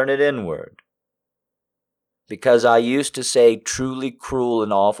turn it inward. Because I used to say truly cruel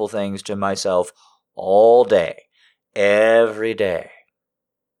and awful things to myself all day, every day.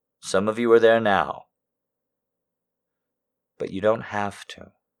 Some of you are there now. But you don't have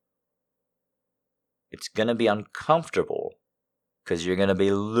to. It's going to be uncomfortable because you're going to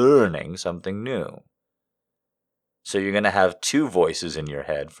be learning something new. So you're going to have two voices in your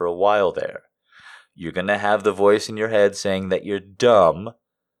head for a while there. You're going to have the voice in your head saying that you're dumb.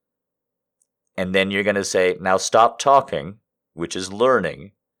 And then you're going to say, "Now stop talking," which is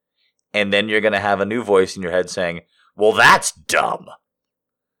learning. And then you're going to have a new voice in your head saying, "Well, that's dumb."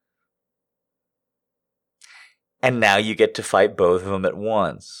 And now you get to fight both of them at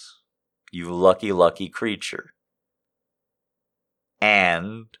once. You lucky, lucky creature.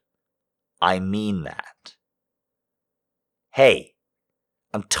 And I mean that. Hey,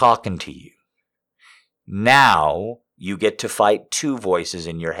 I'm talking to you. Now you get to fight two voices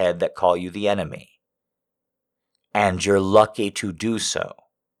in your head that call you the enemy. And you're lucky to do so.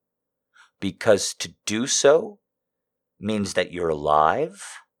 Because to do so means that you're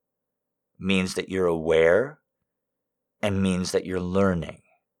alive, means that you're aware, and means that you're learning.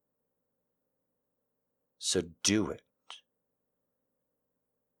 So do it.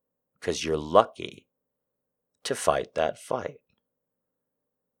 Because you're lucky to fight that fight.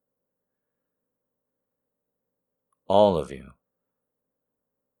 All of you.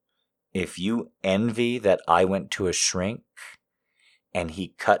 If you envy that I went to a shrink and he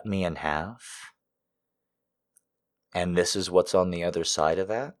cut me in half, and this is what's on the other side of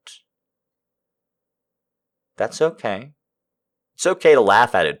that, that's okay. It's okay to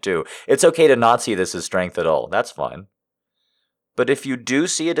laugh at it too. It's okay to not see this as strength at all. That's fine. But if you do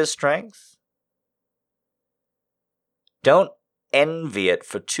see it as strength, don't envy it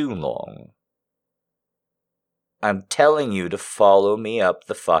for too long. I'm telling you to follow me up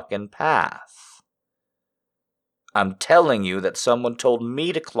the fucking path. I'm telling you that someone told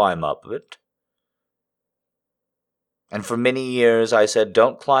me to climb up it. And for many years I said,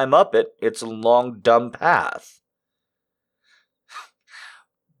 "Don't climb up it. It's a long, dumb path."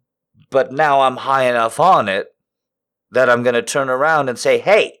 But now I'm high enough on it that I'm going to turn around and say,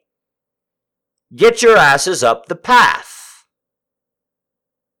 hey, get your asses up the path.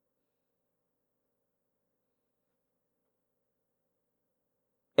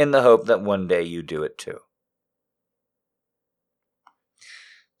 In the hope that one day you do it too.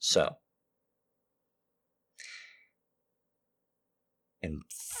 So, and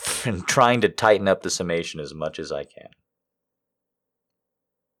trying to tighten up the summation as much as I can.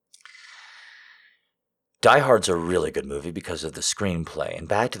 Die Hard's a really good movie because of the screenplay, and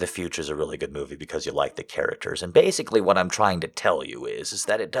Back to the Future's a really good movie because you like the characters. And basically what I'm trying to tell you is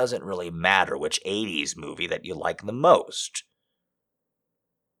that it doesn't really matter which 80s movie that you like the most.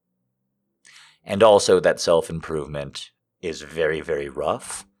 And also that self-improvement is very, very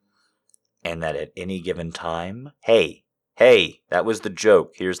rough, and that at any given time, hey, that was the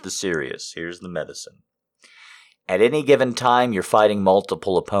joke, here's the serious, here's the medicine. At any given time, you're fighting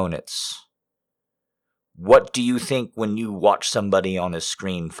multiple opponents. What do you think when you watch somebody on a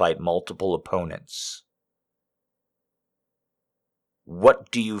screen fight multiple opponents?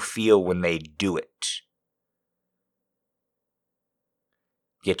 What do you feel when they do it?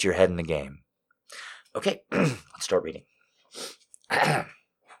 Get your head in the game. Okay, let's start reading.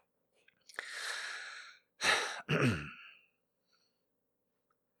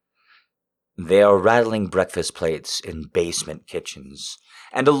 They are rattling breakfast plates in basement kitchens,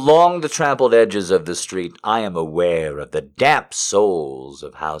 and along the trampled edges of the street I am aware of the damp souls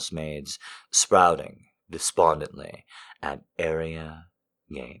of housemaids sprouting despondently at area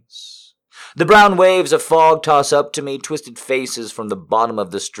gates. The brown waves of fog toss up to me twisted faces from the bottom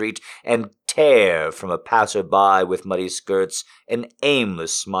of the street and tear from a passer-by with muddy skirts an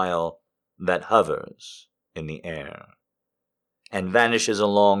aimless smile that hovers in the air and vanishes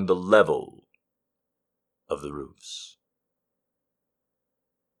along the level of the roofs.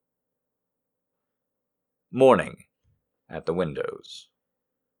 Morning at the windows.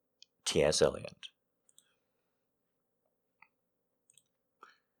 T.S. Eliot.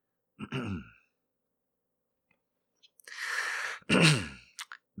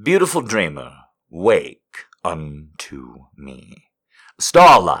 Beautiful dreamer, wake unto me.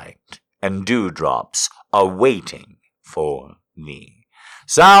 Starlight and dewdrops are waiting for thee.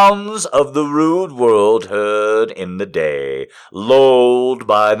 Sounds of the rude world heard in the day, lulled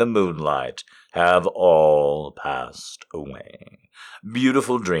by the moonlight, have all passed away.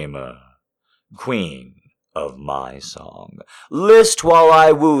 Beautiful dreamer, queen of my song, list while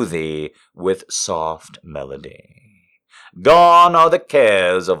I woo thee with soft melody. Gone are the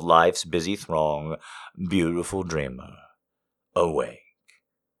cares of life's busy throng. Beautiful dreamer, awake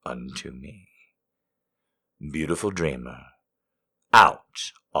unto me. Beautiful dreamer,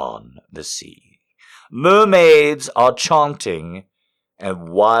 out on the sea. Mermaids are chanting, and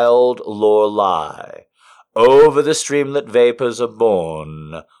wild Lorelei over the streamlet vapors are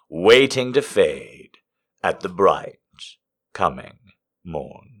borne, waiting to fade at the bright coming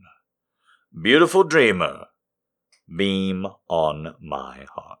morn. Beautiful dreamer, beam on my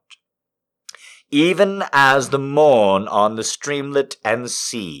heart. Even as the morn on the streamlet and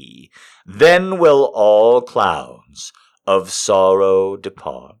sea, then will all clouds of sorrow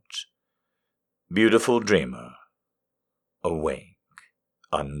depart. Beautiful dreamer, awake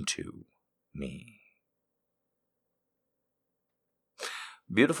unto me.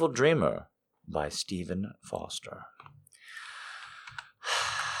 Beautiful Dreamer by Stephen Foster.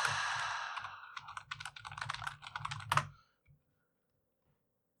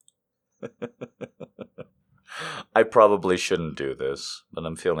 I probably shouldn't do this, but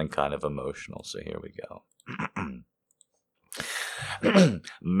I'm feeling kind of emotional, so here we go.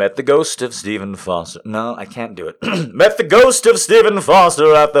 Met the ghost of Stephen Foster. No, I can't do it. Met the ghost of Stephen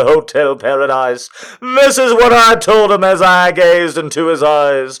Foster at the Hotel Paradise. This is what I told him as I gazed into his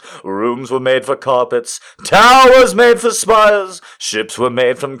eyes. Rooms were made for carpets, towers made for spires, ships were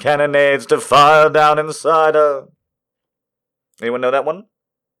made from cannonades to fire down inside her. Anyone know that one?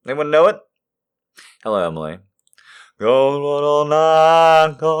 Anyone know it? Hello, Emily. Gonna run all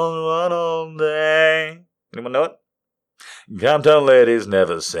night, gonna run all day. Anyone know it? Camptown ladies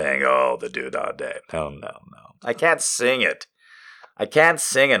never sang all the doodah day. Oh, no. I can't sing it.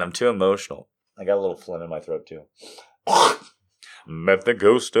 I'm too emotional. I got a little phlegm in my throat, too. Met the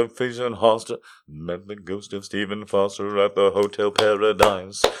ghost of Stephen Foster. Met the ghost of Stephen Foster at the Hotel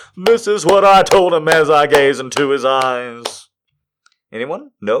Paradise. This is what I told him as I gazed into his eyes.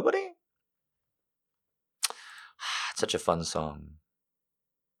 Anyone? Nobody? It's such a fun song.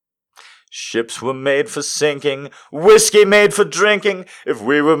 Ships were made for sinking, whiskey made for drinking. If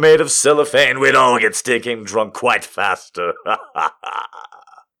we were made of cellophane, we'd all get stinking drunk quite faster.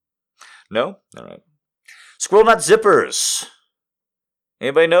 No? All right. Squirrel Nut Zippers.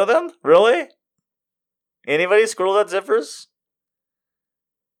 Anybody know them? Really? Anybody? Squirrel Nut Zippers?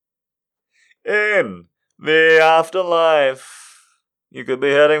 In the afterlife, you could be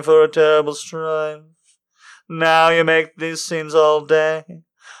heading for a terrible strife. Now you make these scenes all day,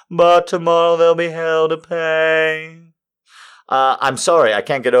 but tomorrow there'll be hell to pay. I'm sorry, I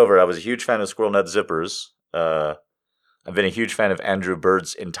can't get over it. I was a huge fan of Squirrel Nut Zippers. I've been a huge fan of Andrew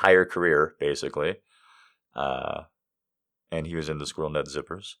Bird's entire career, basically. And he was in the Squirrel Nut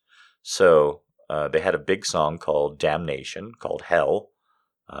Zippers. So they had a big song called Damnation, called Hell.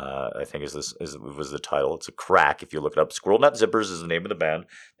 I think was the title. It's a crack if you look it up. Squirrel Nut Zippers is the name of the band.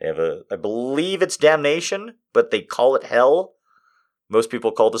 They have I believe it's Damnation, but they call it Hell. Most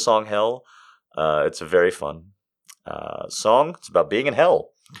people call the song Hell. It's a very fun song. It's about being in hell.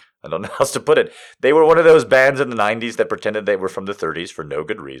 I don't know how else to put it. They were one of those bands in the 90s that pretended they were from the 30s for no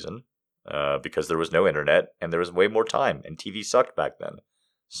good reason. Because there was no internet and there was way more time and TV sucked back then.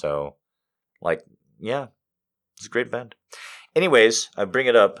 So, yeah, it's a great band. Anyways, I bring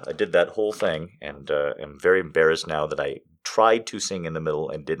it up. I did that whole thing and am very embarrassed now that I tried to sing in the middle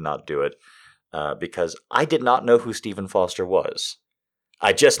and did not do it because I did not know who Stephen Foster was.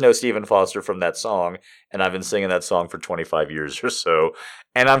 I just know Stephen Foster from that song, and I've been singing that song for 25 years or so,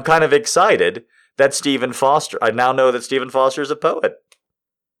 and I'm kind of excited that I now know that Stephen Foster is a poet.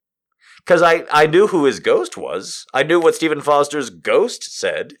 Because I knew who his ghost was. I knew what Stephen Foster's ghost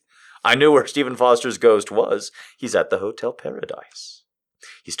said. I knew where Stephen Foster's ghost was. He's at the Hotel Paradise.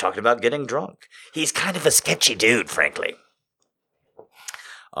 He's talking about getting drunk. He's kind of a sketchy dude, frankly.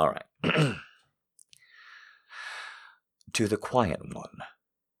 All right. To the quiet one,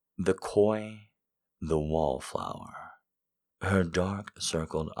 the coy, the wallflower, her dark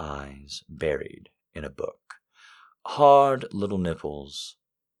circled eyes buried in a book, hard little nipples,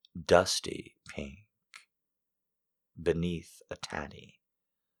 dusty pink, beneath a tatty,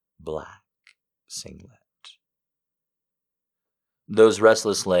 black singlet. Those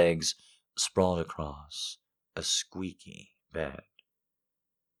restless legs sprawled across a squeaky bed.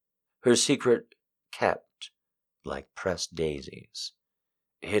 Her secret kept like pressed daisies,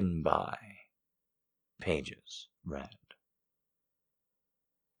 hidden by pages read.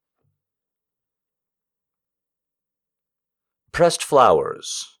 Pressed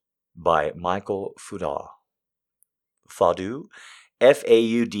Flowers by Michael Faudet. Faudet?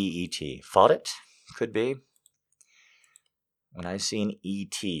 F-A-U-D-E-T. Faudet? Could be. When I see an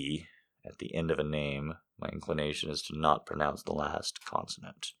E-T at the end of a name, my inclination is to not pronounce the last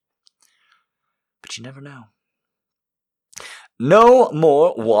consonant. But you never know. No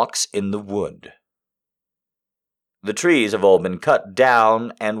more walks in the wood. The trees have all been cut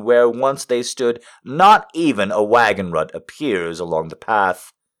down, and where once they stood, not even a wagon rut appears along the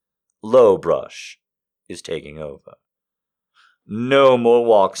path. Low brush is taking over. No more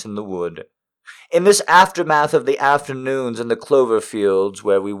walks in the wood. In this aftermath of the afternoons in the clover fields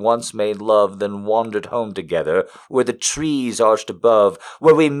where we once made love, then wandered home together, where the trees arched above,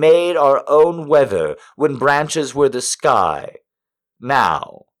 where we made our own weather, when branches were the sky,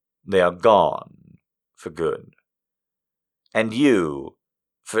 now they are gone for good. And you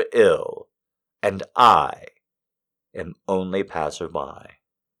for ill, and I am only passer-by.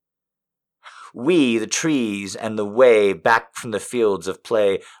 We, the trees and the way back from the fields of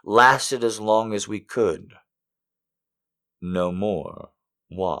play, lasted as long as we could. No more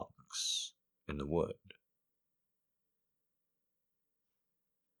walks in the wood.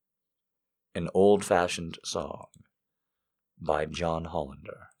 An old-fashioned song by John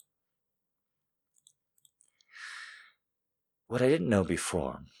Hollander. What I didn't know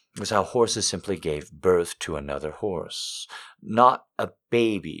before was how horses simply gave birth to another horse. Not a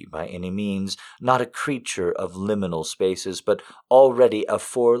baby by any means, not a creature of liminal spaces, but already a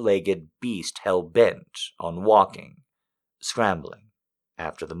four-legged beast hell-bent on walking, scrambling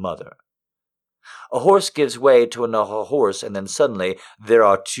after the mother. A horse gives way to another horse, and then suddenly there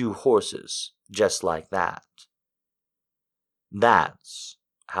are two horses, just like that. That's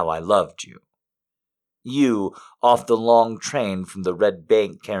how I loved you. You, off the long train from the Red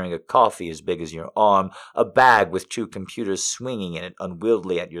Bank carrying a coffee as big as your arm, a bag with two computers swinging in it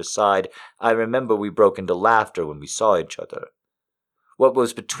unwieldily at your side. I remember we broke into laughter when we saw each other. What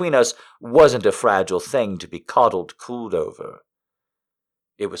was between us wasn't a fragile thing to be coddled, cooed over.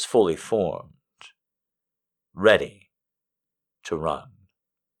 It was fully formed, ready to run.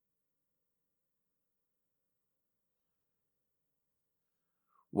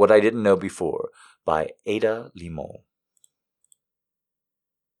 What I Didn't Know Before by Ada Limon.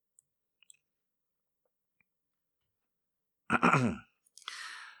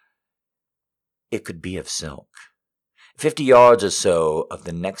 It could be of silk. 50 yards or so of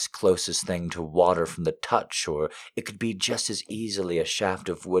the next closest thing to water from the touch, or it could be just as easily a shaft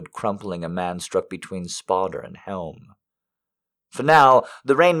of wood crumpling a man struck between spotter and helm. For now,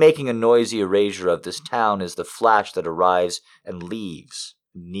 the rain making a noisy erasure of this town is the flash that arrives and leaves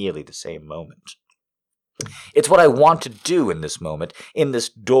in nearly the same moment. It's what I want to do in this moment, in this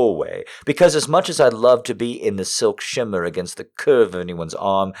doorway, because as much as I'd love to be in the silk shimmer against the curve of anyone's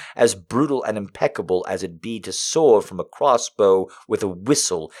arm, as brutal and impeccable as it be to soar from a crossbow with a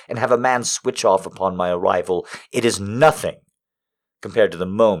whistle and have a man switch off upon my arrival, it is nothing compared to the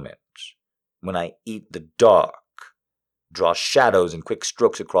moment when I eat the dark, draw shadows and quick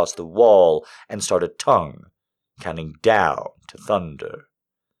strokes across the wall, and start a tongue counting down to thunder.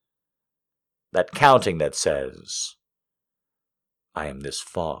 That counting that says, I am this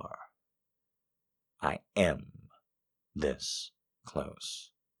far. I am this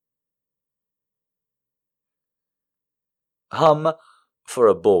close. Hum for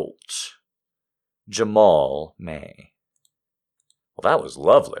a bolt. Jamal May. Well, that was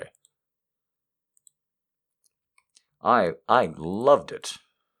lovely. I loved it.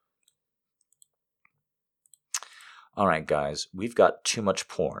 All right, guys, we've got too much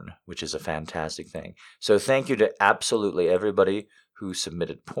porn, which is a fantastic thing. So thank you to absolutely everybody who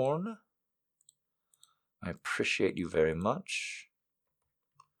submitted porn. I appreciate you very much.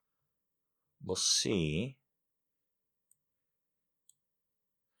 We'll see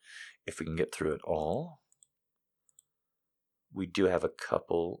if we can get through it all. We do have a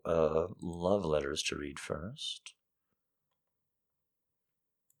couple of love letters to read first.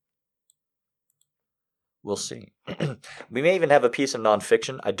 We'll see. We may even have a piece of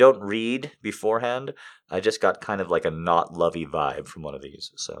nonfiction. I don't read beforehand. I just got kind of like a not lovey vibe from one of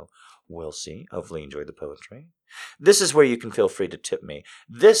these. So we'll see. Hopefully you enjoyed the poetry. This is where you can feel free to tip me.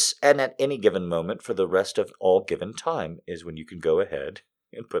 This, and at any given moment for the rest of all given time, is when you can go ahead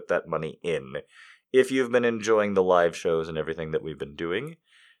and put that money in. If you've been enjoying the live shows and everything that we've been doing,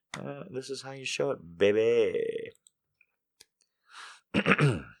 this is how you show it, baby.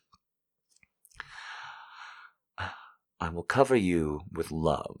 I will cover you with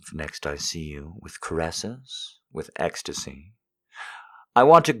love next I see you, with caresses, with ecstasy. I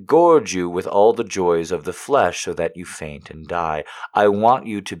want to gorge you with all the joys of the flesh so that you faint and die. I want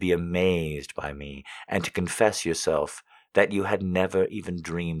you to be amazed by me and to confess yourself that you had never even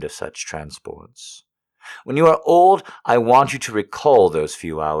dreamed of such transports. When you are old, I want you to recall those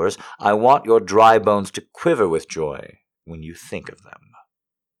few hours. I want your dry bones to quiver with joy when you think of them.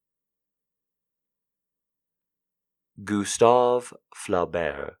 Gustave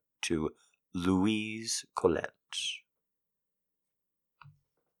Flaubert to Louise Colette.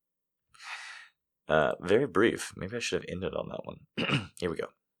 Very brief. Maybe I should have ended on that one. Here we go.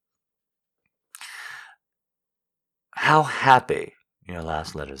 How happy your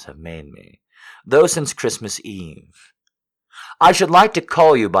last letters have made me, though since Christmas Eve. I should like to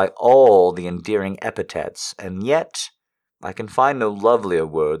call you by all the endearing epithets, and yet I can find no lovelier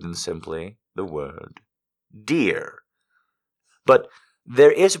word than simply the word dear. But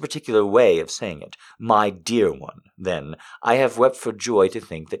there is a particular way of saying it. My dear one, then, I have wept for joy to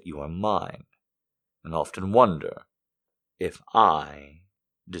think that you are mine, and often wonder if I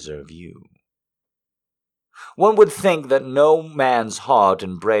deserve you. One would think that no man's heart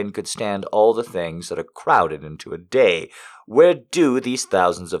and brain could stand all the things that are crowded into a day. Where do these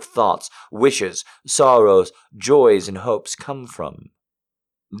thousands of thoughts, wishes, sorrows, joys, and hopes come from?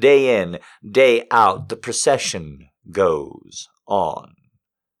 Day in, day out, the procession goes on.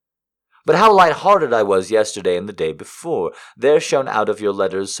 But how light-hearted I was yesterday and the day before. There shone out of your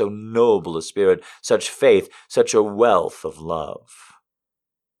letters so noble a spirit, such faith, such a wealth of love.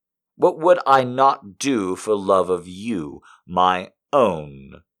 What would I not do for love of you, my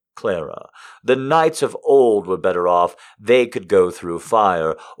own Clara? The knights of old were better off. They could go through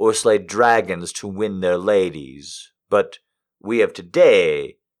fire, or slay dragons to win their ladies. But we of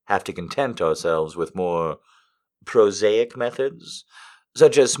today have to content ourselves with more prosaic methods,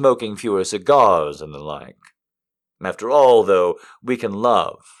 such as smoking fewer cigars and the like. After all, though, we can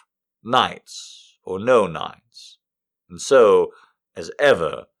love, knights or no knights, and so, as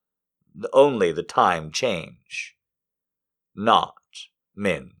ever, only the time change, not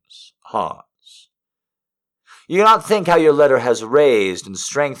men's hearts. You cannot think how your letter has raised and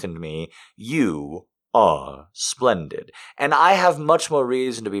strengthened me. You are splendid, and I have much more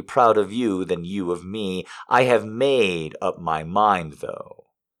reason to be proud of you than you of me. I have made up my mind, though,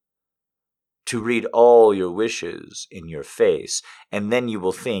 to read all your wishes in your face, and then you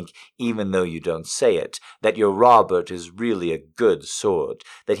will think, even though you don't say it, that your Robert is really a good sort,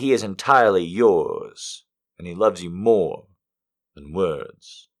 that he is entirely yours, and he loves you more than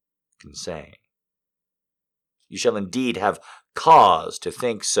words can say. You shall indeed have cause to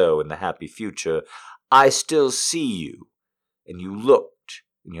think so in the happy future. I still see you, and you looked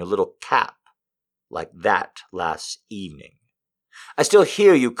in your little cap like that last evening. I still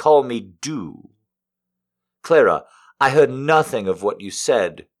hear you call me do. Clara, I heard nothing of what you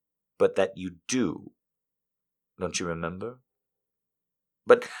said, but that you do. Don't you remember?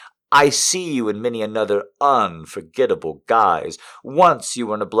 But I see you in many another unforgettable guise. Once you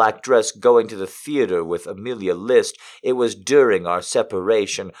were in a black dress going to the theater with Amelia List. It was during our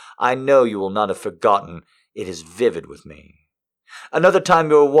separation. I know you will not have forgotten. It is vivid with me. Another time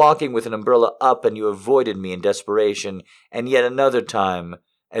you were walking with an umbrella up and you avoided me in desperation, and yet another time,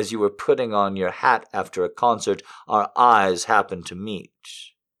 as you were putting on your hat after a concert, our eyes happened to meet,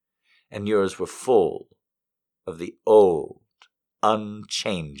 and yours were full of the old,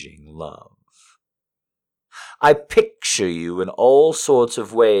 unchanging love. I picture you in all sorts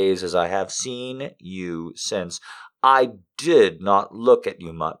of ways as I have seen you since. I did not look at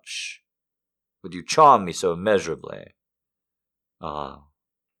you much, but you charm me so immeasurably. Ah,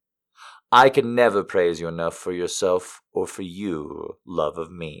 I can never praise you enough for yourself or for your love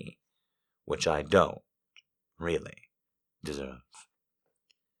of me, which I don't really deserve.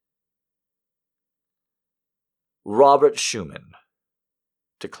 Robert Schumann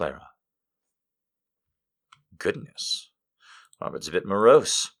to Clara. Goodness, Robert's a bit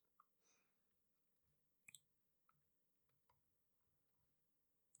morose.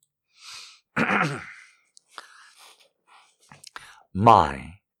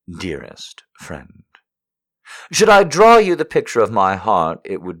 My dearest friend, should I draw you the picture of my heart,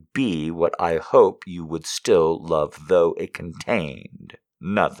 it would be what I hope you would still love, though it contained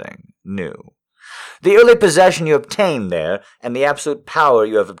nothing new. The early possession you obtained there, and the absolute power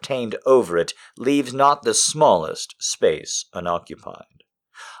you have obtained over it, leaves not the smallest space unoccupied.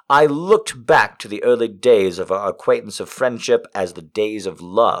 I looked back to the early days of our acquaintance of friendship as the days of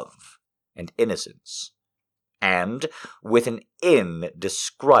love and innocence, and with an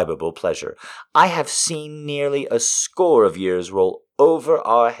indescribable pleasure. I have seen nearly a score of years roll over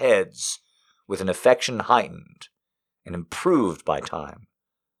our heads with an affection heightened and improved by time.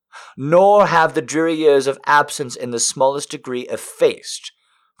 Nor have the dreary years of absence in the smallest degree effaced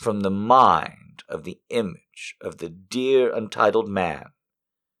from the mind of the image of the dear untitled man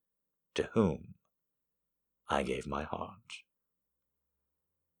to whom I gave my heart.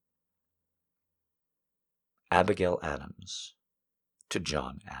 Abigail Adams to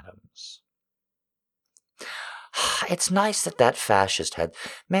John Adams. It's nice that fascist had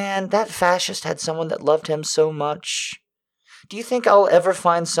someone that loved him so much. Do you think I'll ever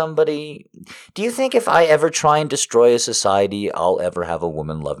find somebody? Do you think if I ever try and destroy a society, I'll ever have a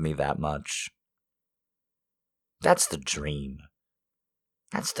woman love me that much? That's the dream.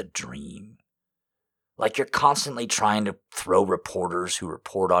 That's the dream. Like you're constantly trying to throw reporters who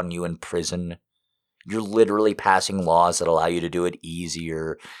report on you in prison. You're literally passing laws that allow you to do it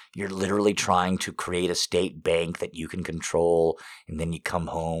easier. You're literally trying to create a state bank that you can control. And then you come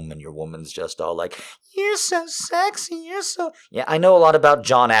home and your woman's just all like, "You're so sexy, you're so..." Yeah, I know a lot about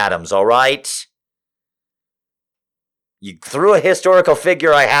John Adams, all right? You threw a historical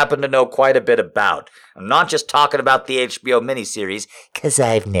figure I happen to know quite a bit about. I'm not just talking about the HBO miniseries, because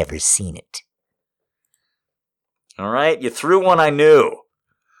I've never seen it. All right? You threw one I knew.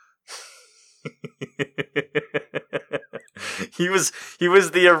 He was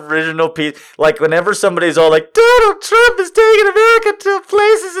the original piece. Like whenever somebody's all like, "Donald Trump is taking America to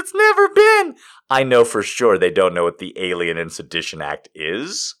places it's never been," I know for sure they don't know what the Alien and Sedition Act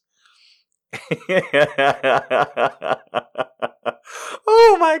is.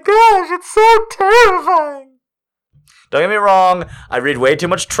 Oh my gosh, it's so terrifying. Don't get me wrong, I read way too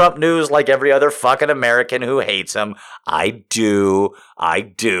much Trump news like every other fucking American who hates him. I do.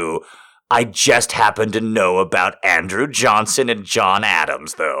 I just happen to know about Andrew Johnson and John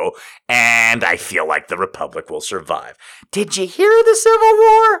Adams, though, and I feel like the Republic will survive. Did you hear of the Civil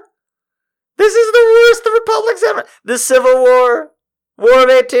War? This is the worst the Republic's ever... The Civil War? War of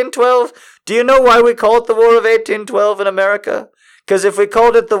 1812? Do you know why we call it the War of 1812 in America? Because if we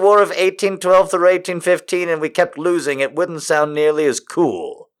called it the War of 1812 through 1815 and we kept losing, it wouldn't sound nearly as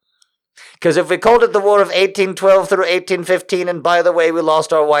cool. Because if we called it the War of 1812 through 1815, and by the way, we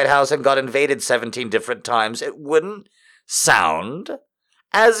lost our White House and got invaded 17 different times, it wouldn't sound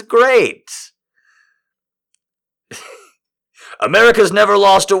as great. America's never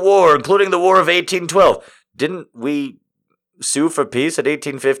lost a war, including the War of 1812. Didn't we sue for peace at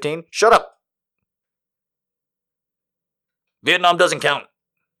 1815? Shut up. Vietnam doesn't count.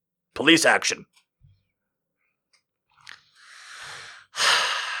 Police action.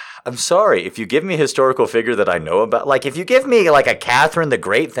 I'm sorry, if you give me a historical figure that I know about, like if you give me like a Catherine the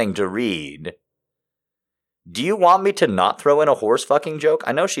Great thing to read, do you want me to not throw in a horse fucking joke?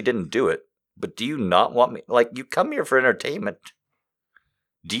 I know she didn't do it, but do you not want me, like you come here for entertainment.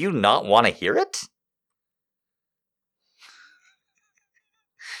 Do you not want to hear it?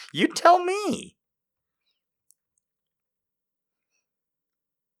 You tell me.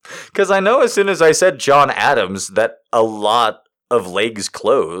 Because I know as soon as I said John Adams that a lot of legs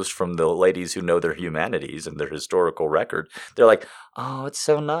closed from the ladies who know their humanities and their historical record. They're like, oh, it's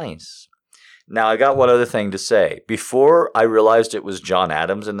so nice. Now, I got one other thing to say. Before I realized it was John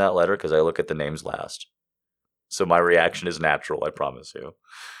Adams in that letter, because I look at the names last. So my reaction is natural, I promise you.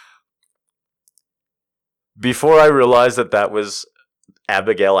 Before I realized that that was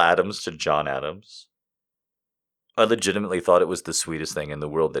Abigail Adams to John Adams, I legitimately thought it was the sweetest thing in the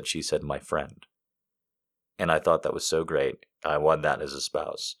world that she said, my friend. And I thought that was so great. I want that as a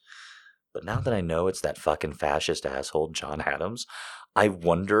spouse. But now that I know it's that fucking fascist asshole John Adams, I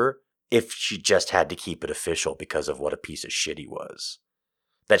wonder if she just had to keep it official because of what a piece of shit he was.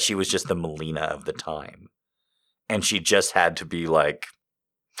 That she was just the Melina of the time. And she just had to be like,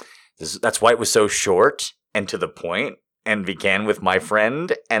 that's why it was so short and to the point and began with my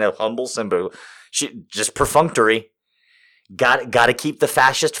friend and a humble symbol. She just perfunctory. Got to keep the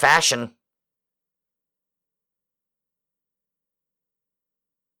fascist fashion.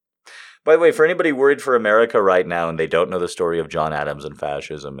 By the way, for anybody worried for America right now and they don't know the story of John Adams and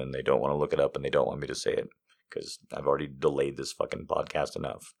fascism and they don't want to look it up and they don't want me to say it because I've already delayed this fucking podcast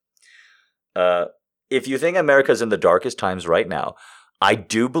enough. If you think America's in the darkest times right now, I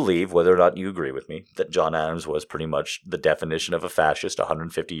do believe, whether or not you agree with me, that John Adams was pretty much the definition of a fascist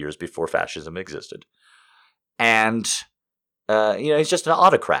 150 years before fascism existed. And, he's just an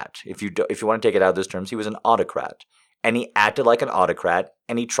autocrat. If you want to take it out of those terms, he was an autocrat. And he acted like an autocrat,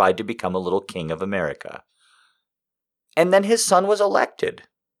 and he tried to become a little king of America. And then his son was elected.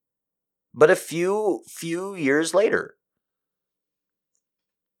 But a few years later.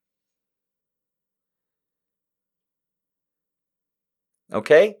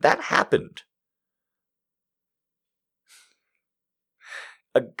 Okay? That happened.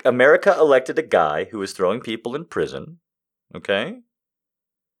 America elected a guy who was throwing people in prison. Okay?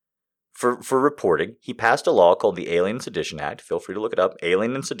 For reporting. He passed a law called the Alien Sedition Act. Feel free to look it up.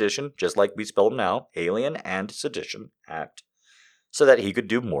 Alien and Sedition, just like we spell them now. Alien and Sedition Act. So that he could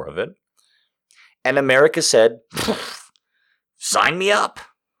do more of it. And America said, sign me up.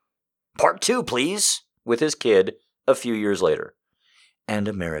 Part 2, please. With his kid a few years later. And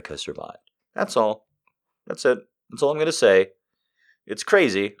America survived. That's all. That's it. That's all I'm going to say. It's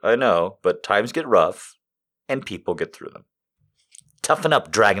crazy, I know, but times get rough, and people get through them. Toughen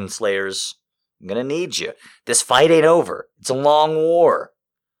up, Dragon Slayers. I'm going to need you. This fight ain't over. It's a long war.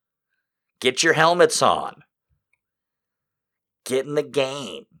 Get your helmets on. Get in the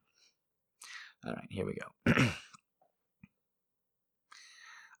game. All right, here we go.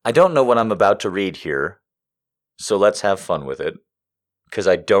 I don't know what I'm about to read here, so let's have fun with it, because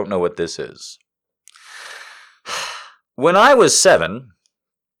I don't know what this is. When I was 7,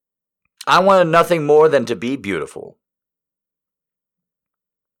 I wanted nothing more than to be beautiful.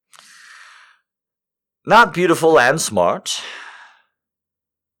 Not beautiful and smart.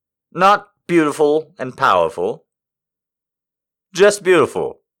 Not beautiful and powerful. Just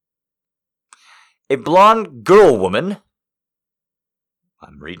beautiful. A blonde girl woman.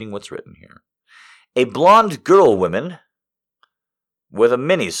 I'm reading what's written here. A blonde girl woman with a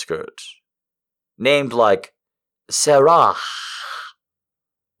miniskirt named like Sarah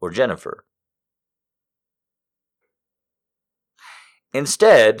or Jennifer.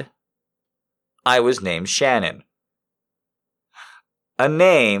 Instead, I was named Shannon. A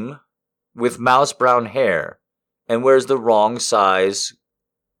name with mouse brown hair and wears the wrong size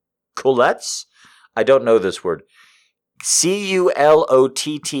culottes? I don't know this word. Culottes.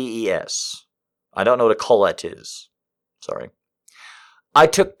 I don't know what a colette is. Sorry. I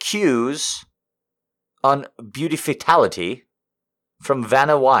took cues on beautifitality from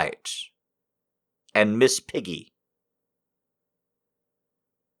Vanna White and Miss Piggy.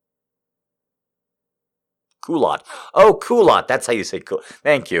 Culotte. Oh, culotte. That's how you say culotte.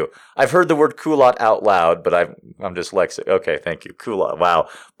 Thank you. I've heard the word culotte out loud, but I'm dyslexic. Okay, thank you. Culotte. Wow.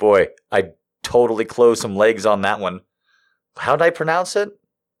 Boy, I totally closed some legs on that one. How did I pronounce it?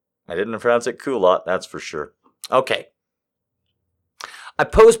 I didn't pronounce it culotte, that's for sure. Okay. I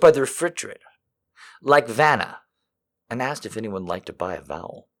posed by the refrigerator, like Vanna, and asked if anyone liked to buy a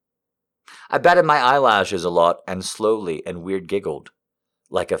vowel. I batted my eyelashes a lot and slowly and weird giggled,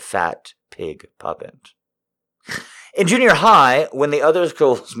 like a fat pig puppet. In junior high, when the other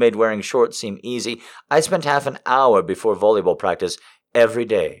girls made wearing shorts seem easy, I spent half an hour before volleyball practice every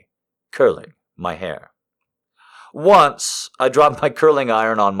day curling my hair. Once, I dropped my curling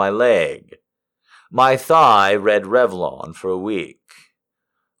iron on my leg. My thigh read Revlon for a week.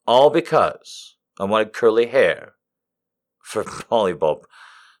 All because I wanted curly hair for volleyball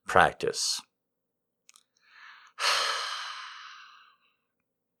practice.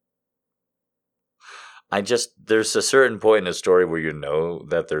 There's a certain point in a story where you know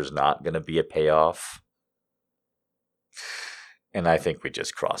that there's not going to be a payoff. And I think we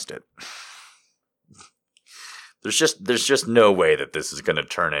just crossed it. There's just no way that this is going to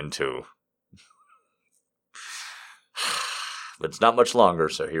turn into. But it's not much longer,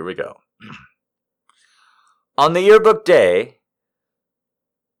 so here we go. On the yearbook day,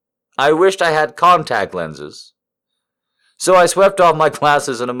 I wished I had contact lenses. So I swept off my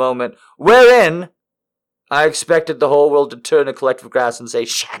glasses in a moment, wherein I expected the whole world to turn a collective gasp and say,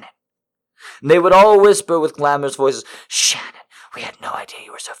 Shannon. And they would all whisper with glamorous voices, Shannon, we had no idea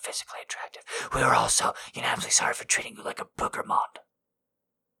you were so physically attractive. We were all so unanimously sorry for treating you like a boogermond.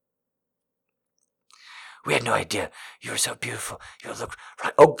 We had no idea you were so beautiful. You look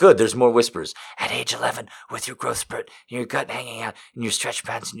right. Oh, good. There's more whispers. At age 11, with your growth spurt and your gut hanging out and your stretch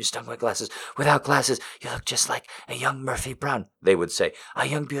pants and your stunning glasses. Without glasses, you look just like a young Murphy Brown. They would say, a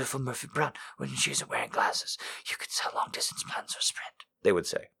young, beautiful Murphy Brown. When she isn't wearing glasses, you could sell long-distance plans or sprint. They would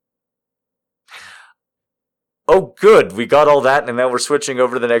say. Oh, good. We got all that, and now we're switching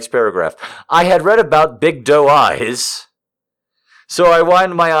over to the next paragraph. I had read about big doe eyes, so I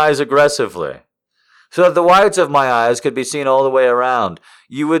widened my eyes aggressively, so that the whites of my eyes could be seen all the way around.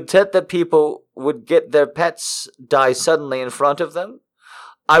 You would think that people would get their pets die suddenly in front of them?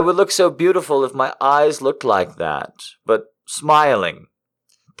 I would look so beautiful if my eyes looked like that, but smiling.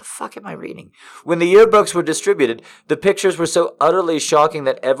 What the fuck am I reading? When the yearbooks were distributed, the pictures were so utterly shocking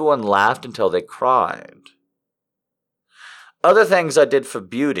that everyone laughed until they cried. Other things I did for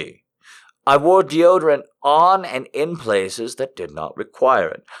beauty. I wore deodorant on and in places that did not require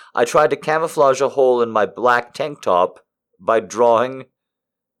it. I tried to camouflage a hole in my black tank top by drawing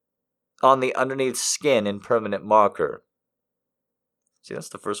on the underneath skin in permanent marker. See, that's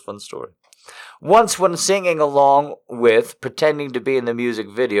the first fun story. Once, when singing along with, pretending to be in the music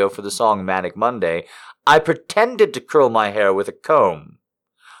video for the song Manic Monday, I pretended to curl my hair with a comb,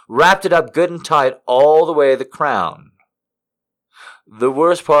 wrapped it up good and tight all the way to the crown. The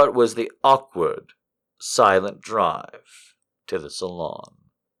worst part was the awkward, silent drive to the salon.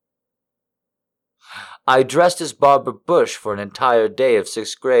 I dressed as Barbara Bush for an entire day of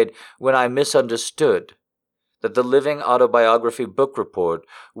 6th grade when I misunderstood that the Living Autobiography book report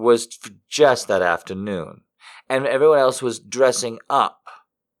was for just that afternoon, and everyone else was dressing up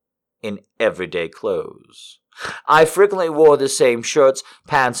in everyday clothes. I frequently wore the same shirts,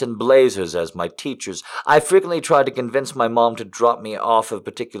 pants, and blazers as my teachers. I frequently tried to convince my mom to drop me off of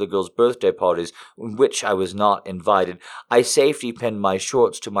particular girls' birthday parties in which I was not invited. I safety pinned my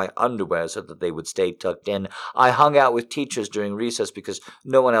shorts to my underwear so that they would stay tucked in. I hung out with teachers during recess because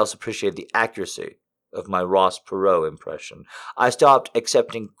no one else appreciated the accuracy of my Ross Perot impression. I stopped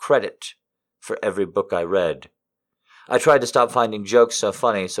accepting credit for every book I read. I tried to stop finding jokes so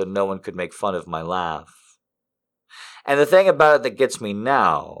funny so no one could make fun of my laugh. And the thing about it that gets me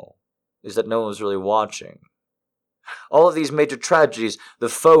now is that no one was really watching. All of these major tragedies, the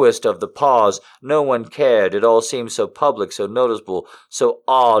fauxest of the pause, no one cared. It all seemed so public, so noticeable, so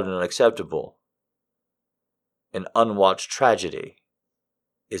odd and unacceptable. An unwatched tragedy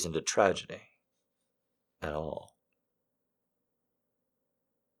isn't a tragedy at all.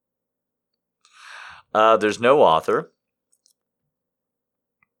 There's no author.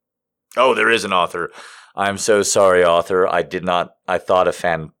 Oh, there is an author. I'm so sorry, author. I thought a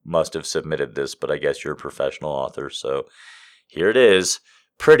fan must have submitted this, but I guess you're a professional author, so here it is.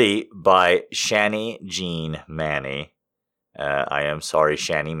 Pretty by Shani Jean Manny. I am sorry,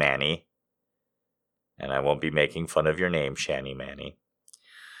 Shani Manny. And I won't be making fun of your name, Shani Manny.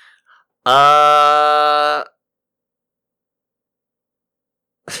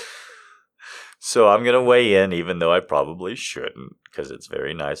 So I'm going to weigh in, even though I probably shouldn't, because it's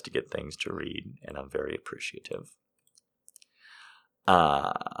very nice to get things to read, and I'm very appreciative.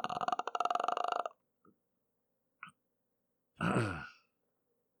 I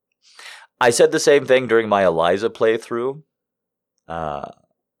said the same thing during my Eliza playthrough,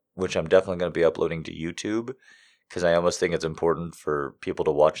 which I'm definitely going to be uploading to YouTube, because I almost think it's important for people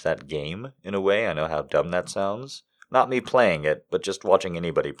to watch that game in a way. I know how dumb that sounds. Not me playing it, but just watching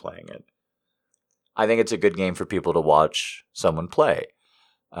anybody playing it. I think it's a good game for people to watch someone play,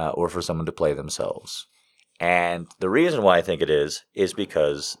 or for someone to play themselves. And the reason why I think it is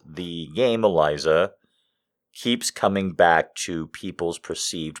because the game, Eliza, keeps coming back to people's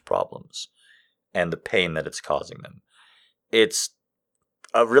perceived problems and the pain that it's causing them. It's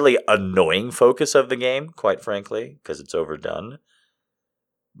a really annoying focus of the game, quite frankly, because it's overdone.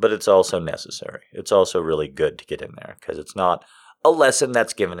 But it's also necessary. It's also really good to get in there, because it's not a lesson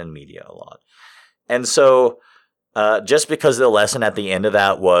that's given in media a lot. And so, just because the lesson at the end of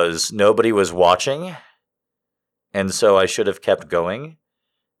that was nobody was watching, and so I should have kept going,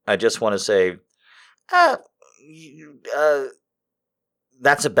 I just want to say,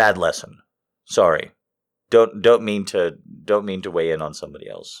 that's a bad lesson. Sorry. Don't mean to weigh in on somebody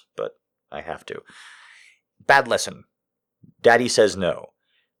else, but I have to. Bad lesson. Daddy says no.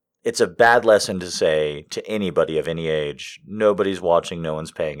 It's a bad lesson to say to anybody of any age, nobody's watching, no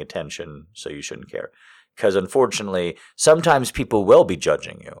one's paying attention, so you shouldn't care. Because unfortunately, sometimes people will be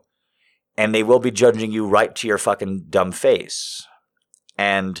judging you. And they will be judging you right to your fucking dumb face.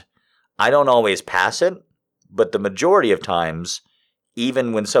 And I don't always pass it, but the majority of times,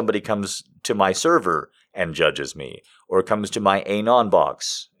 even when somebody comes to my server and judges me, or comes to my Anon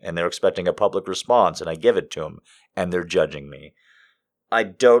box and they're expecting a public response and I give it to them and they're judging me, I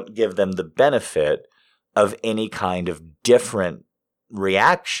don't give them the benefit of any kind of different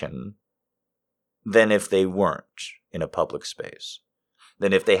reaction than if they weren't in a public space,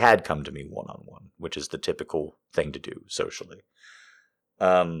 than if they had come to me one-on-one, which is the typical thing to do socially.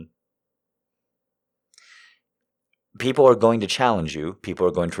 People are going to challenge you. People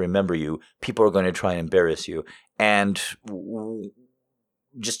are going to remember you. People are going to try and embarrass you. And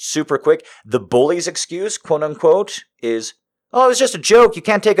just super quick, the bully's excuse, quote unquote, is, oh, it's just a joke. You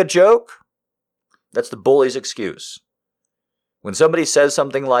can't take a joke. That's the bully's excuse. When somebody says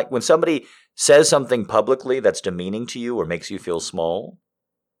something publicly that's demeaning to you or makes you feel small,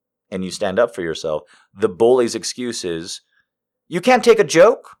 and you stand up for yourself, the bully's excuse is, you can't take a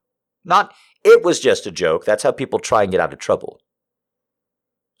joke? Not, it was just a joke. That's how people try and get out of trouble.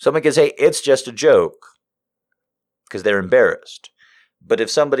 Someone can say, it's just a joke, because they're embarrassed. But if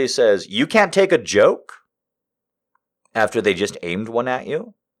somebody says, you can't take a joke, after they just aimed one at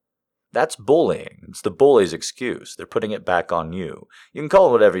you, that's bullying. It's the bully's excuse. They're putting it back on you. You can call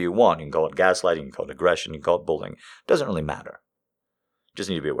it whatever you want. You can call it gaslighting, you can call it aggression, you can call it bullying. It doesn't really matter. Just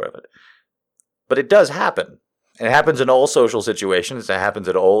need to be aware of it. But it does happen. And it happens in all social situations. It happens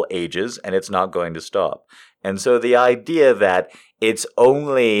at all ages, and it's not going to stop. And so the idea that it's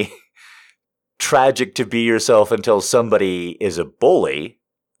only tragic to be yourself until somebody is a bully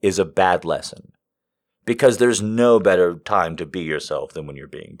is a bad lesson. Because there's no better time to be yourself than when you're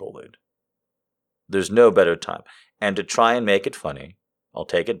being bullied. There's no better time. And to try and make it funny, I'll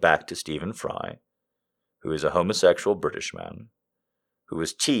take it back to Stephen Fry, who is a homosexual British man, who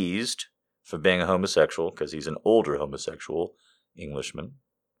was teased for being a homosexual because he's an older homosexual Englishman.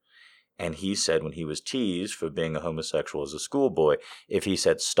 And he said when he was teased for being a homosexual as a schoolboy, if he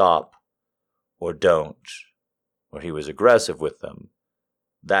said stop or don't, or he was aggressive with them,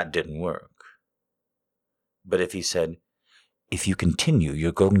 that didn't work. But if he said, if you continue,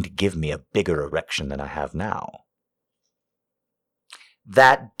 you're going to give me a bigger erection than I have now,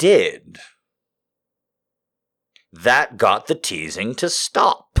 that did. That got the teasing to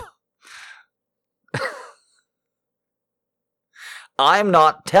stop. I'm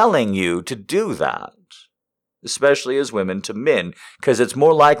not telling you to do that, especially as women to men, because it's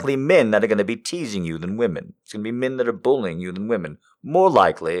more likely men that are going to be teasing you than women. It's going to be men that are bullying you than women. More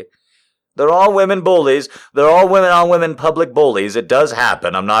likely. They're all women bullies. They're all women-on-women public bullies. It does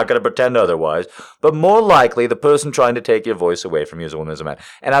happen. I'm not going to pretend otherwise. But more likely, the person trying to take your voice away from you is a woman, is a man.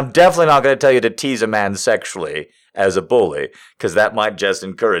 And I'm definitely not going to tell you to tease a man sexually as a bully, because that might just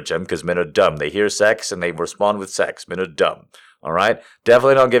encourage him, because men are dumb. They hear sex and they respond with sex. Men are dumb. All right?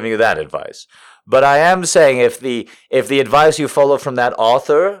 Definitely not giving you that advice. But I am saying if the advice you follow from that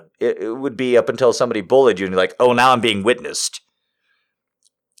author, it would be up until somebody bullied you and you're like, oh, now I'm being witnessed.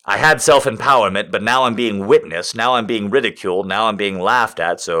 I had self-empowerment, but now I'm being witnessed. Now I'm being ridiculed. Now I'm being laughed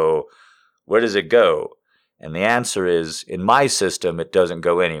at. So where does it go? And the answer is, in my system, it doesn't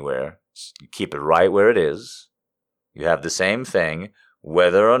go anywhere. You keep it right where it is. You have the same thing,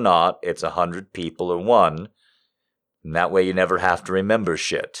 whether or not it's 100 people or one. And that way you never have to remember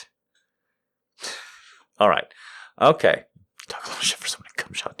shit. All right. Okay. Talk a little shit for someone in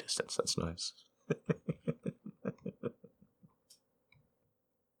gunshot distance. That's nice.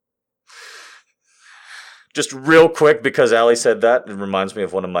 Just real quick, because Ali said that, it reminds me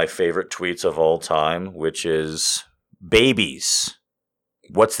of one of my favorite tweets of all time, which is, babies,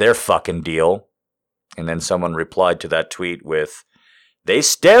 what's their fucking deal? And then someone replied to that tweet with, they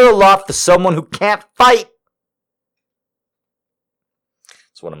stare a lot for someone who can't fight.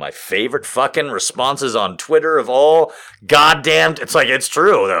 It's one of my favorite fucking responses on Twitter of all goddamn... It's like, it's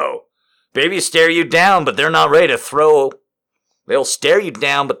true, though. Babies stare you down, but they're not ready to throw. They'll stare you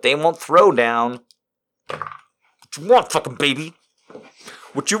down, but they won't throw down. What you want, fucking baby?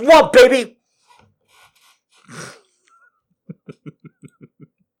 What you want, baby?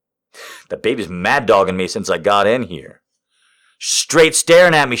 That baby's mad dogging me since I got in here. Straight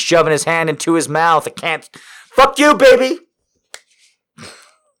staring at me, shoving his hand into his mouth. I can't... Fuck you, baby!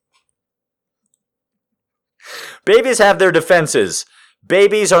 Babies have their defenses.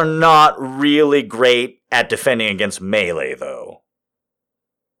 Babies are not really great at defending against melee, though.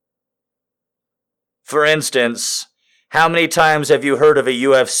 For instance, how many times have you heard of a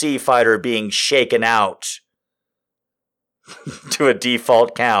UFC fighter being shaken out to a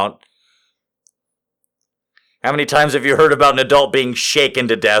default count? How many times have you heard about an adult being shaken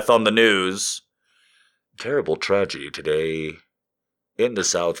to death on the news? Terrible tragedy today in the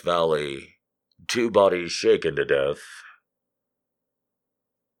South Valley. 2 bodies shaken to death.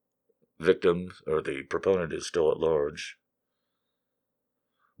 Victim, or the proponent, is still at large.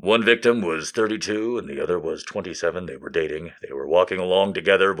 One victim was 32 and the other was 27. They were dating. They were walking along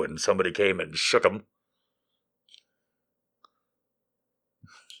together when somebody came and shook them.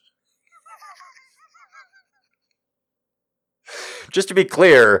 Just to be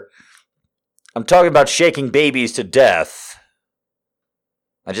clear, I'm talking about shaking babies to death.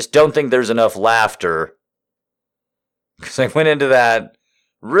 I just don't think there's enough laughter. Because I went into that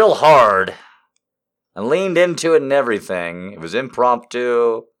real hard. I leaned into it and everything. It was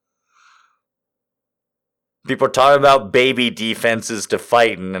impromptu. People are talking about baby defenses to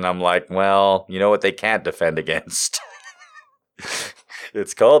fighting, and I'm like, well, you know what they can't defend against?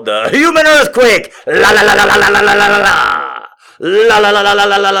 It's called the human earthquake! La la la la la la la la la la! La la la la la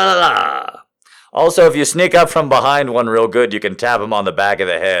la la la la! Also, if you sneak up from behind one real good, you can tap him on the back of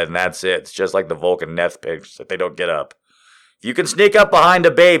the head, and that's it. It's just like the Vulcan Neth picks that they don't get up. If you can sneak up behind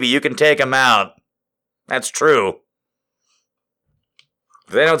a baby, you can take him out. That's true.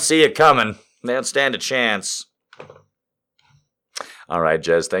 If they don't see you coming, they don't stand a chance. All right,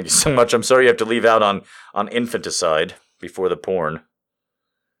 Jez, thank you so much. I'm sorry you have to leave out on infanticide before the porn.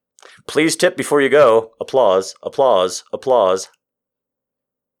 Please tip before you go. Applause, applause, applause.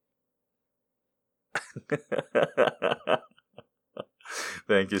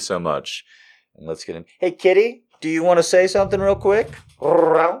 Thank you so much. And let's get in. Hey, kitty, do you want to say something real quick?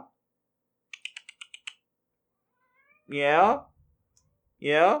 Yeah?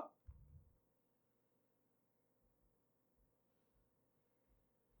 Yeah?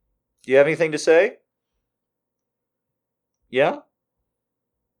 Do you have anything to say? Yeah?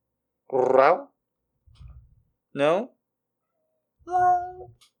 No?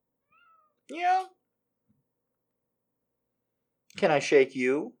 Yeah? Can I shake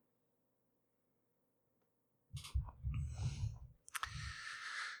you?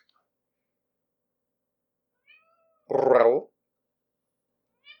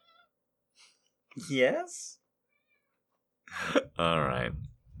 Yes? All right.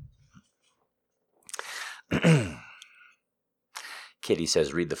 Kitty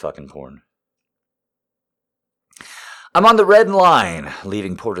says, read the fucking porn. I'm on the red line,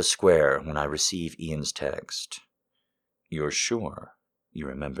 leaving Porter Square when I receive Ian's text. You're sure you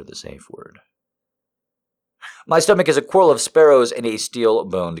remember the safe word? My stomach is a quarrel of sparrows in a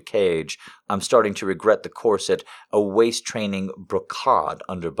steel-boned cage. I'm starting to regret the corset, a waist-training brocade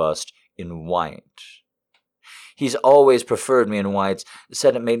underbust in white. He's always preferred me in whites,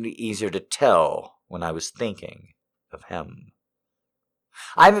 said it made me easier to tell when I was thinking of him.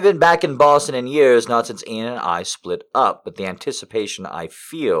 I haven't been back in Boston in years, not since Ian and I split up, but the anticipation I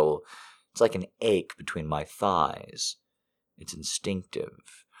feel, it's like an ache between my thighs. It's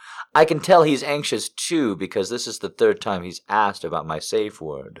instinctive. I can tell he's anxious, too, because this is the 3rd time he's asked about my safe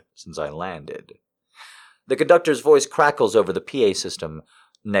word since I landed. The conductor's voice crackles over the PA system.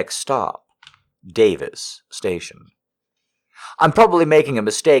 Next stop, Davis Station. I'm probably making a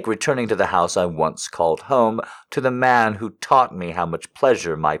mistake returning to the house I once called home, to the man who taught me how much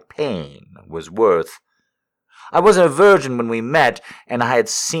pleasure my pain was worth. I wasn't a virgin when we met, and I had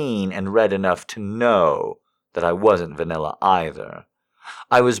seen and read enough to know that I wasn't vanilla either.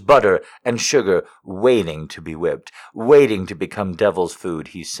 I was butter and sugar waiting to be whipped, waiting to become devil's food,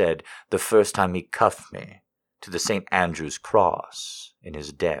 he said, the first time he cuffed me to the St. Andrew's cross in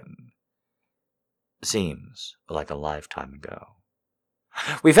his den. Seems like a lifetime ago.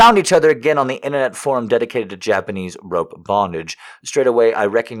 We found each other again on the internet forum dedicated to Japanese rope bondage. Straight away, I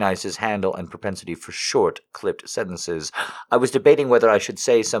recognized his handle and propensity for short, clipped sentences. I was debating whether I should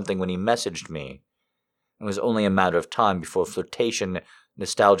say something when he messaged me. It was only a matter of time before flirtation,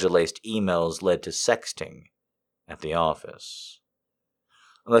 nostalgia-laced emails led to sexting at the office.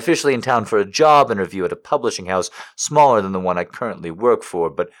 I'm officially in town for a job interview at a publishing house smaller than the one I currently work for,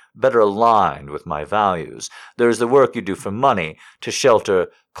 but better aligned with my values. There's the work you do for money, to shelter,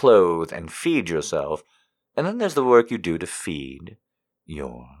 clothe, and feed yourself. And then there's the work you do to feed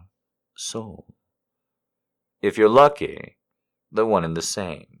your soul. If you're lucky, the one and the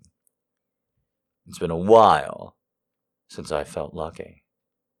same. It's been a while since I felt lucky.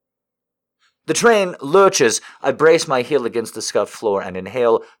 The train lurches. I brace my heel against the scuffed floor and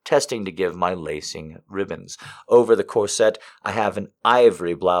inhale, testing to give my lacing ribbons. Over the corset, I have an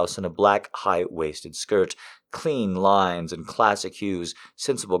ivory blouse and a black high-waisted skirt. Clean lines and classic hues,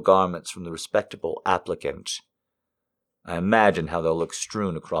 sensible garments from the respectable applicant. I imagine how they'll look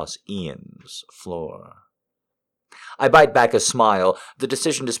strewn across Ian's floor. I bite back a smile. The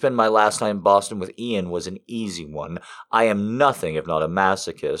decision to spend my last night in Boston with Ian was an easy one. I am nothing if not a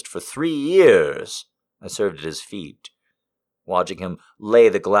masochist. For 3 years, I served at his feet, watching him lay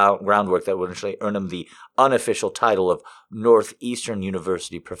the groundwork that would eventually earn him the unofficial title of Northeastern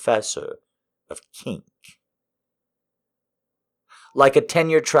University Professor of Kink. Like a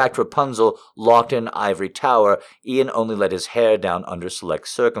tenure-tracked Rapunzel locked in an ivory tower, Ian only let his hair down under select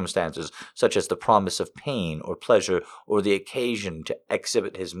circumstances, such as the promise of pain or pleasure, or the occasion to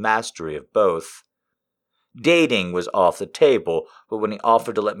exhibit his mastery of both. Dating was off the table, but when he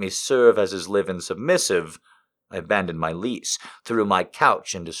offered to let me serve as his live-in submissive, I abandoned my lease, threw my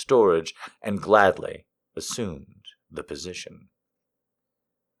couch into storage, and gladly assumed the position.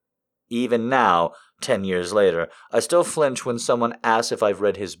 Even now, 10 years later, I still flinch when someone asks if I've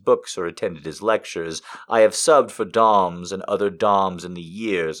read his books or attended his lectures. I have subbed for DOMs and other DOMs in the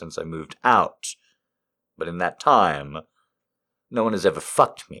year since I moved out. But in that time, no one has ever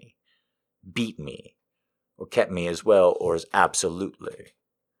fucked me, beat me, or kept me as well or as absolutely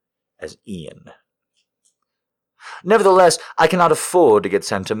as Ian. Nevertheless, I cannot afford to get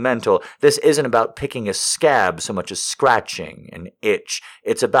sentimental. This isn't about picking a scab so much as scratching an itch.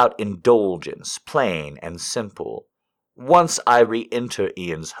 It's about indulgence, plain and simple. Once I re-enter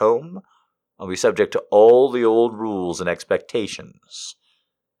Ian's home, I'll be subject to all the old rules and expectations.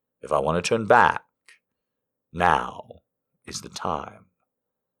 If I want to turn back, now is the time.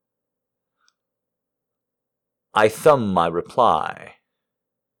 I thumb my reply.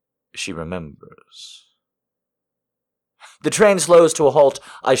 She remembers. The train slows to a halt.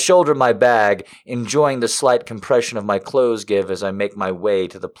 I shoulder my bag, enjoying the slight compression of my clothes give as I make my way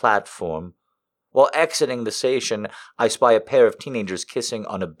to the platform. While exiting the station, I spy a pair of teenagers kissing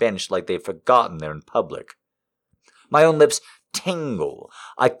on a bench like they've forgotten they're in public. My own lips tingle.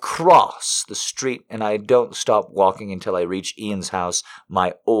 I cross the street, and I don't stop walking until I reach Ian's house,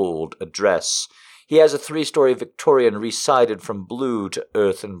 my old address. He has a 3-story Victorian resided from blue to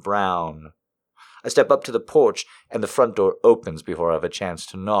earth and brown. I step up to the porch, and the front door opens before I have a chance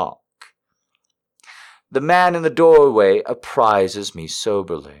to knock. The man in the doorway apprises me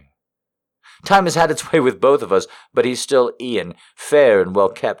soberly. Time has had its way with both of us, but he's still Ian, fair and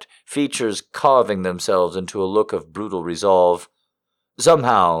well-kept, features carving themselves into a look of brutal resolve.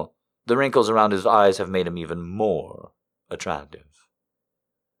 Somehow, the wrinkles around his eyes have made him even more attractive.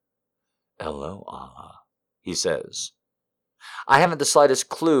 "Hello, Allah," he says. I haven't the slightest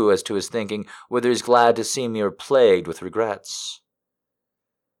clue as to his thinking, whether he's glad to see me or plagued with regrets.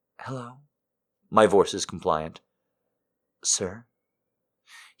 "Hello." My voice is compliant. "Sir?"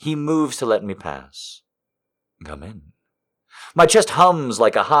 He moves to let me pass. "Come in." My chest hums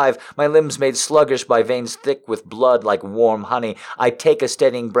like a hive, my limbs made sluggish by veins thick with blood like warm honey. I take a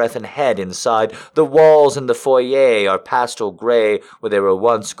steadying breath and head inside. The walls in the foyer are pastel gray, where they were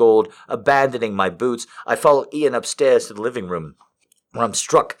once gold. Abandoning my boots, I follow Ian upstairs to the living room, where I'm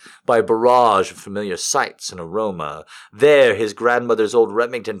struck by a barrage of familiar sights and aroma. There, his grandmother's old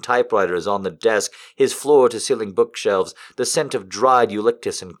Remington typewriter is on the desk, his floor-to-ceiling bookshelves, the scent of dried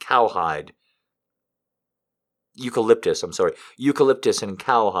eucalyptus and cowhide. Eucalyptus and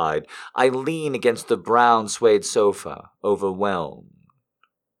cowhide. I lean against the brown suede sofa, overwhelmed.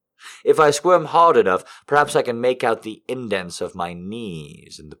 If I squirm hard enough, perhaps I can make out the indents of my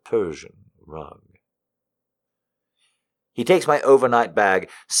knees in the Persian rug. He takes my overnight bag,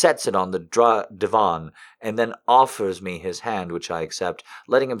 sets it on the divan, and then offers me his hand, which I accept,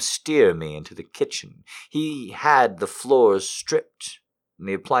 letting him steer me into the kitchen. He had the floors stripped, and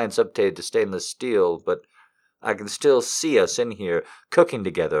the appliance updated to stainless steel, but I can still see us in here, cooking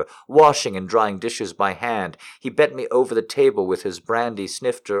together, washing and drying dishes by hand. He bent me over the table with his brandy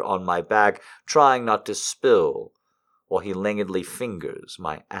snifter on my back, trying not to spill, while he languidly fingers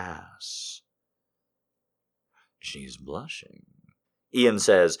my ass. She's blushing, Ian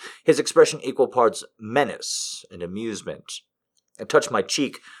says, his expression equal parts menace and amusement. I touch my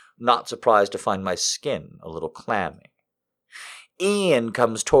cheek, not surprised to find my skin a little clammy. Ian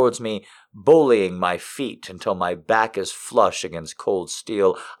comes towards me, bullying my feet until my back is flush against cold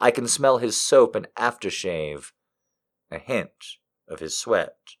steel. I can smell his soap and aftershave, a hint of his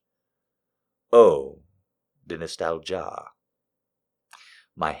sweat. Oh, de nostalgia.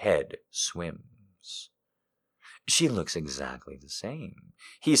 My head swims. She looks exactly the same.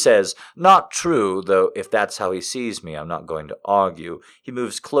 He says, not true, though if that's how he sees me, I'm not going to argue. He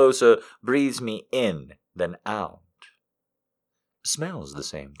moves closer, breathes me in, then out. Smells the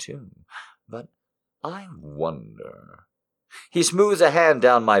same, too, but I wonder. He smooths a hand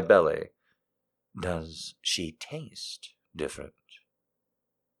down my belly. Does she taste different?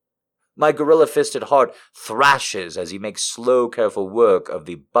 My gorilla-fisted heart thrashes as he makes slow, careful work of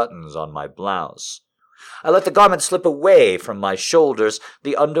the buttons on my blouse. I let the garment slip away from my shoulders.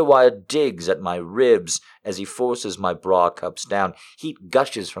 The underwire digs at my ribs as he forces my bra cups down. Heat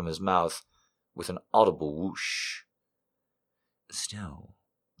gushes from his mouth with an audible whoosh. Still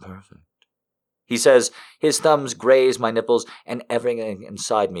perfect, he says. His thumbs graze my nipples, and everything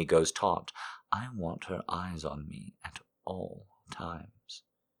inside me goes taut. I want her eyes on me at all times.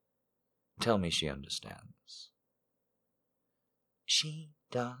 Tell me she understands. She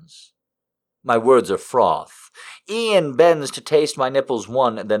does. My words are froth. Ian bends to taste my nipples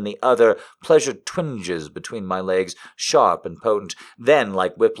one, then the other. Pleasure twinges between my legs, sharp and potent. Then,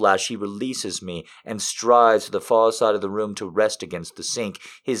 like whiplash, he releases me and strides to the far side of the room to rest against the sink,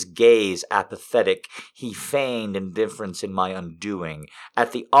 his gaze apathetic. He feigned indifference in my undoing.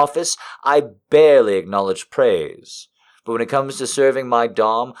 At the office, I barely acknowledge praise. But when it comes to serving my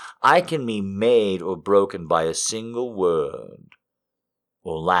dom, I can be made or broken by a single word,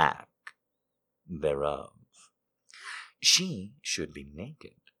 or lack thereof. She should be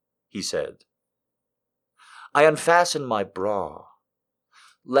naked, he said. I unfastened my bra,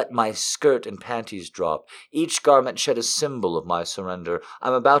 let my skirt and panties drop. Each garment shed a symbol of my surrender.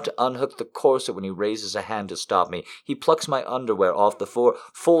 I'm about to unhook the corset when he raises a hand to stop me. He plucks my underwear off the floor,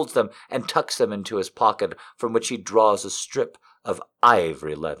 folds them, and tucks them into his pocket, from which he draws a strip of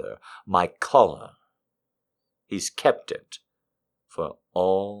ivory leather, my collar. He's kept it for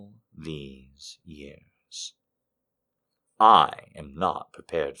all these years. I am not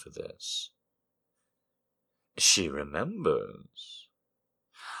prepared for this. She remembers.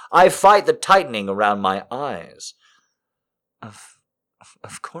 I fight the tightening around my eyes.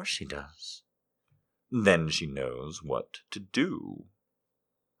 Of course she does. Then she knows what to do.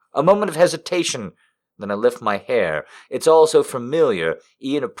 A moment of hesitation, then I lift my hair. It's all so familiar.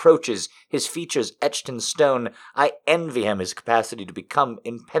 Ian approaches, his features etched in stone. I envy him his capacity to become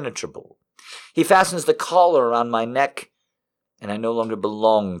impenetrable. He fastens the collar around my neck, and I no longer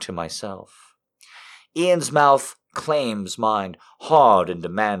belong to myself. Ian's mouth claims mine, hard and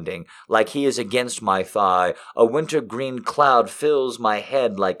demanding, like he is against my thigh. A winter-green cloud fills my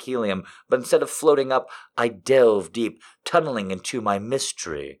head like helium, but instead of floating up, I delve deep, tunneling into my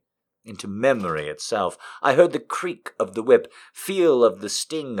mystery, into memory itself. I heard the creak of the whip, feel of the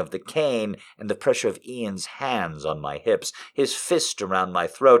sting of the cane, and the pressure of Ian's hands on my hips, his fist around my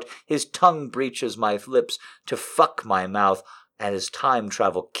throat. His tongue breaches my lips to fuck my mouth, and his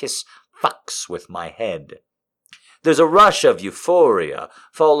time-travel kiss fucks with my head. There's a rush of euphoria,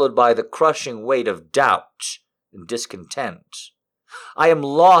 followed by the crushing weight of doubt and discontent. I am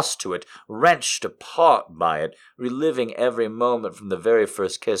lost to it, wrenched apart by it, reliving every moment from the very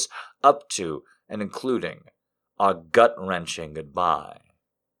first kiss up to and including our gut-wrenching goodbye.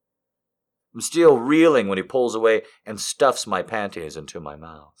 I'm still reeling when he pulls away and stuffs my panties into my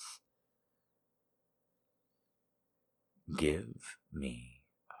mouth. Give me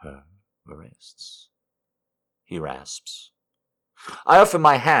her wrists, he rasps. I offer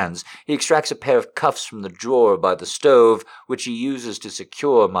my hands. He extracts a pair of cuffs from the drawer by the stove, which he uses to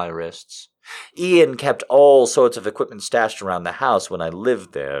secure my wrists. Ian kept all sorts of equipment stashed around the house when I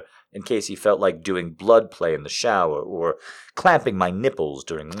lived there, in case he felt like doing blood play in the shower or clamping my nipples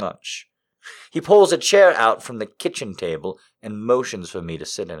during lunch. He pulls a chair out from the kitchen table and motions for me to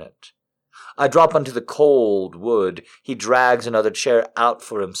sit in it. I drop onto the cold wood. He drags another chair out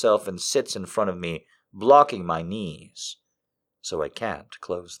for himself and sits in front of me, blocking my knees, so I can't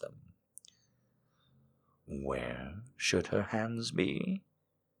close them. Where should her hands be?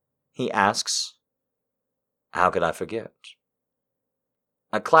 He asks. How could I forget?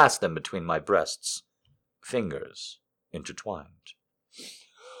 I clasp them between my breasts, fingers intertwined.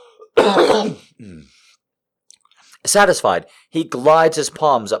 Satisfied, he glides his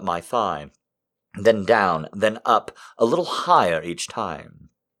palms up my thigh, then down, then up, a little higher each time.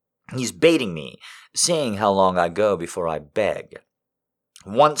 He's baiting me, seeing how long I go before I beg.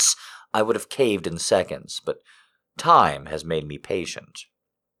 Once I would have caved in seconds, but time has made me patient,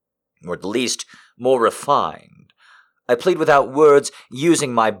 or at least more refined. I plead without words,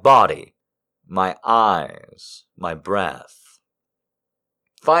 using my body, my eyes, my breath.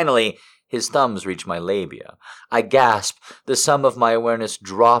 Finally, his thumbs reach my labia. I gasp, the sum of my awareness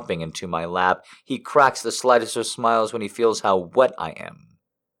dropping into my lap. He cracks the slightest of smiles when he feels how wet I am,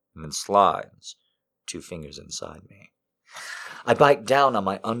 and then slides 2 fingers inside me. I bite down on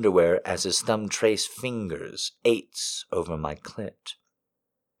my underwear as his thumb-traced fingers eights over my clit.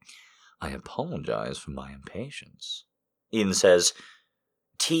 I apologize for my impatience, Ian says,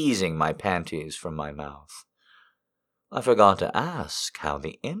 teasing my panties from my mouth. I forgot to ask how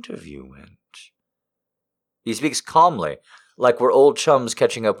the interview went. He speaks calmly, like we're old chums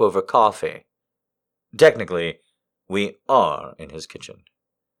catching up over coffee. Technically, we are in his kitchen.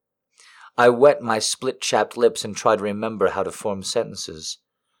 I wet my split-chapped lips and try to remember how to form sentences.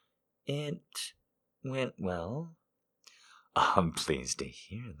 It went well. I'm pleased to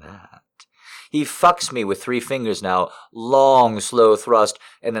hear that. He fucks me with 3 fingers now, long, slow thrust,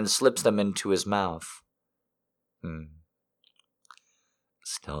 and then slips them into his mouth.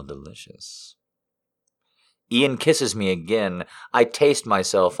 Still delicious. Ian kisses me again. I taste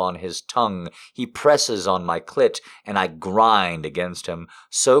myself on his tongue. He presses on my clit, and I grind against him,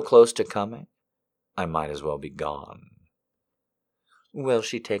 so close to coming, I might as well be gone. Will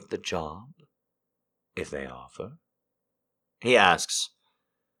she take the job, if they offer? He asks.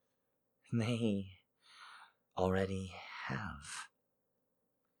 They already have.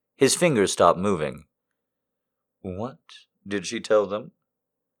 His fingers stop moving. What did she tell them?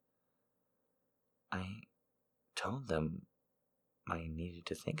 I told them I needed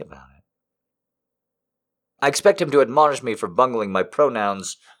to think about it. I expect him to admonish me for bungling my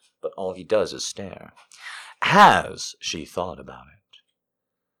pronouns, but all he does is stare. Has she thought about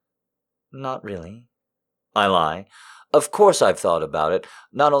it? Not really. I lie. Of course I've thought about it,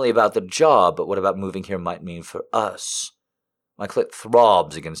 not only about the job, but what about moving here might mean for us. My clit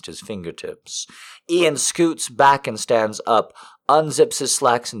throbs against his fingertips. Ian scoots back and stands up, unzips his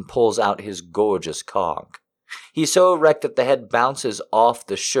slacks and pulls out his gorgeous cock. He's so erect that the head bounces off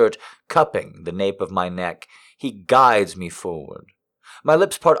the shirt, cupping the nape of my neck. He guides me forward. My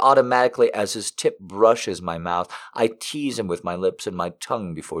lips part automatically as his tip brushes my mouth. I tease him with my lips and my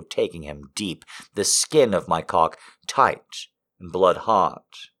tongue before taking him deep, the skin of my cock tight and blood hot.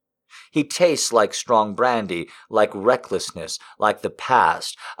 He tastes like strong brandy, like recklessness, like the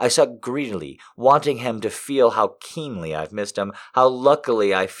past. I suck greedily, wanting him to feel how keenly I've missed him, how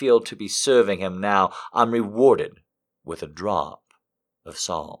luckily I feel to be serving him now. I'm rewarded with a drop of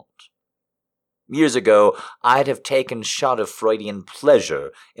salt. Years ago, I'd have taken shot of Freudian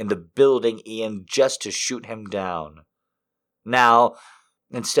pleasure in the building Ian just to shoot him down. Now,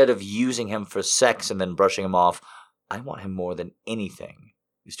 instead of using him for sex and then brushing him off, I want him more than anything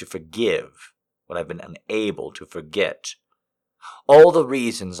is to forgive what I've been unable to forget. All the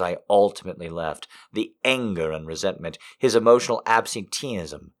reasons I ultimately left, the anger and resentment, his emotional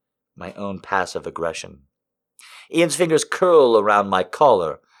absenteeism, my own passive aggression. Ian's fingers curl around my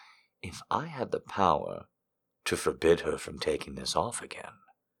collar. If I had the power to forbid her from taking this off again,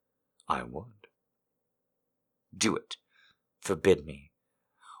 I would. Do it. Forbid me.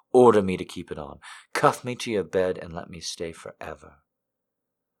 Order me to keep it on. Cuff me to your bed and let me stay forever.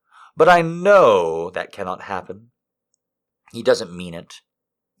 But I know that cannot happen. He doesn't mean it.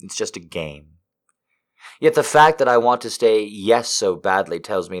 It's just a game. Yet the fact that I want to stay yes so badly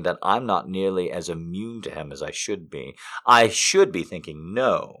tells me that I'm not nearly as immune to him as I should be. I should be thinking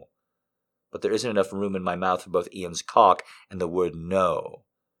no. But there isn't enough room in my mouth for both Ian's cock and the word no.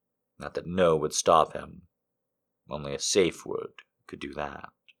 Not that no would stop him. Only a safe word could do that.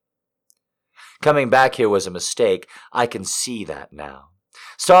 Coming back here was a mistake. I can see that now.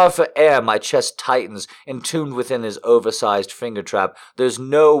 Starved for air, my chest tightens, entombed within his oversized finger trap. There's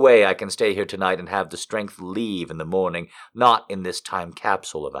no way I can stay here tonight and have the strength leave in the morning, not in this time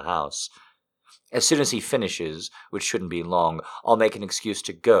capsule of a house. As soon as he finishes, which shouldn't be long, I'll make an excuse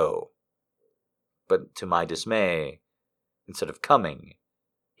to go. But to my dismay, instead of coming,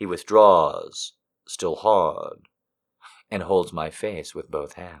 he withdraws, still hard, and holds my face with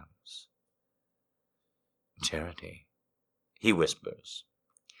both hands. Charity, he whispers.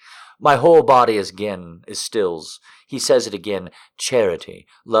 My whole body is stills. He says it again. Charity,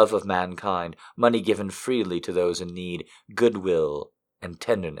 love of mankind, money given freely to those in need, goodwill, and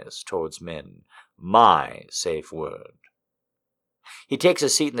tenderness towards men. My safe word. He takes a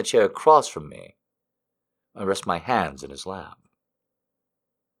seat in the chair across from me. I rest my hands in his lap.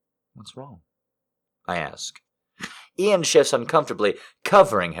 What's wrong? I ask. Ian shifts uncomfortably,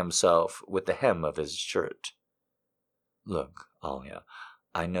 covering himself with the hem of his shirt. Look, Alia,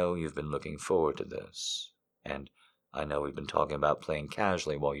 I know you've been looking forward to this, and I know we've been talking about playing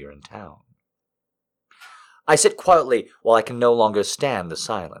casually while you're in town. I sit quietly while I can no longer stand the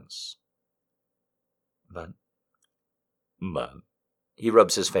silence. But, he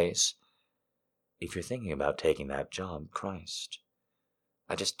rubs his face. If you're thinking about taking that job, Christ,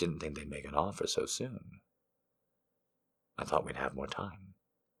 I just didn't think they'd make an offer so soon. I thought we'd have more time.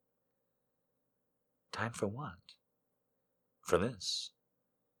 Time for what? For this.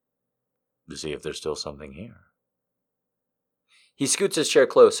 To see if there's still something here. He scoots his chair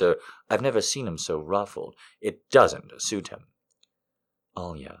closer. I've never seen him so ruffled. It doesn't suit him.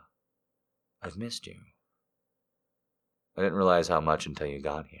 Alia, I've missed you. I didn't realize how much until you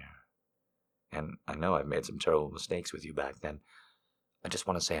got here. And I know I've made some terrible mistakes with you back then. I just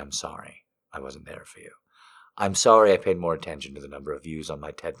want to say I'm sorry I wasn't there for you. I'm sorry I paid more attention to the number of views on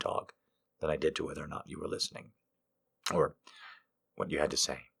my TED Talk than I did to whether or not you were listening. Or what you had to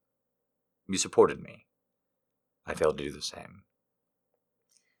say. You supported me. I failed to do the same.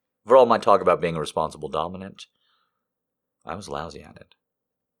 For all my talk about being a responsible dominant, I was lousy at it.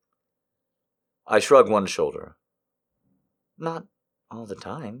 I shrug one shoulder. Not all the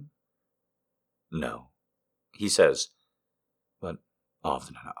time. No, he says, but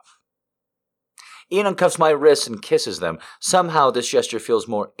often enough. Ian uncuffs my wrists and kisses them. Somehow this gesture feels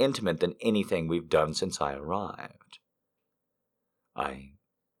more intimate than anything we've done since I arrived. I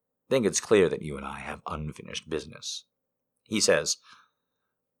think it's clear that you and I have unfinished business. He says,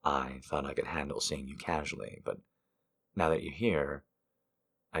 I thought I could handle seeing you casually, but now that you're here,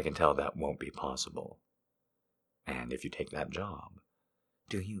 I can tell that won't be possible. And if you take that job,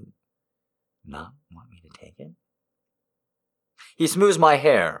 do you not want me to take it? He smooths my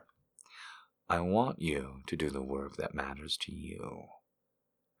hair. I want you to do the work that matters to you.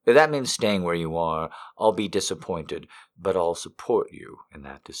 If that means staying where you are, I'll be disappointed, but I'll support you in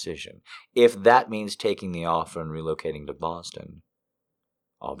that decision. If that means taking the offer and relocating to Boston,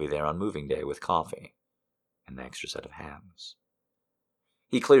 I'll be there on moving day with coffee and an extra set of hands.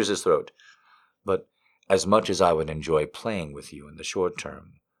 He clears his throat. But as much as I would enjoy playing with you in the short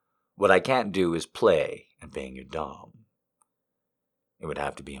term, what I can't do is play at being your dom. It would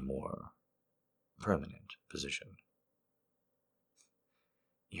have to be a more permanent position.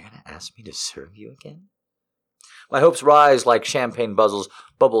 You're going to ask me to serve you again? My hopes rise like champagne bubbles,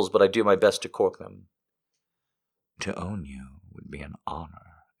 but I do my best to cork them. To own you would be an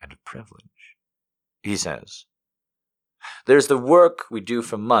honor and a privilege, he says. There's the work we do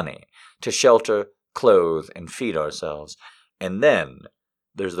for money, to shelter, clothe, and feed ourselves. And then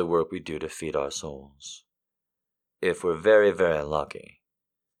there's the work we do to feed our souls. If we're very, very lucky,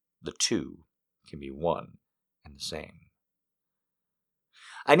 the two can be one and the same.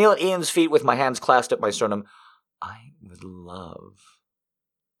 I kneel at Ian's feet with my hands clasped at my sternum. I would love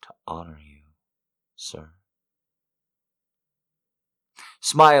to honor you, sir.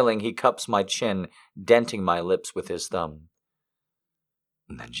 Smiling, he cups my chin, denting my lips with his thumb.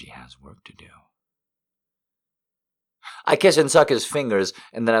 And then she has work to do. I kiss and suck his fingers,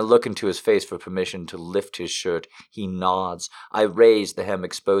 and then I look into his face for permission to lift his shirt. He nods. I raise the hem,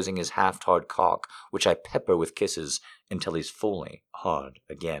 exposing his half-hard cock, which I pepper with kisses until he's fully hard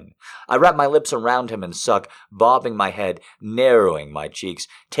again. I wrap my lips around him and suck, bobbing my head, narrowing my cheeks,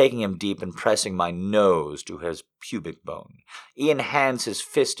 taking him deep and pressing my nose to his pubic bone. Ian hands his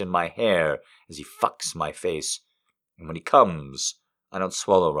fist in my hair as he fucks my face. And when he comes, I don't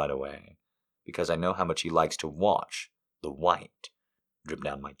swallow right away, because I know how much he likes to watch the white drip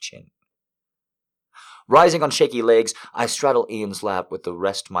down my chin. Rising on shaky legs, I straddle Ian's lap with the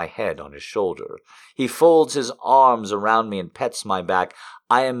rest of my head on his shoulder. He folds his arms around me and pets my back.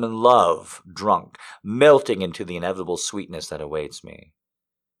 I am in love, drunk, melting into the inevitable sweetness that awaits me.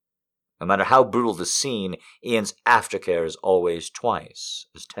 No matter how brutal the scene, Ian's aftercare is always twice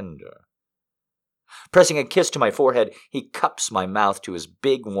as tender. Pressing a kiss to my forehead, he cups my mouth to his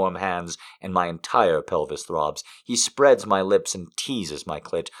big warm hands, and my entire pelvis throbs. He spreads my lips and teases my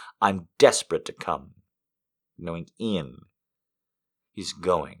clit. I'm desperate to come, knowing Ian, he's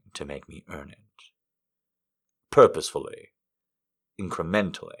going to make me earn it. Purposefully,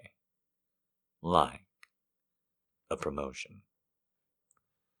 incrementally, like a promotion.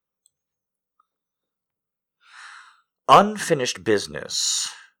 Unfinished Business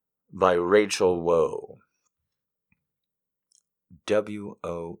by Rachel Woe.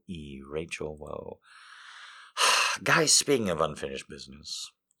 W-O-E, Rachel Woe. Guys, speaking of unfinished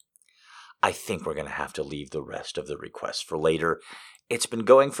business, I think we're going to have to leave the rest of the requests for later. It's been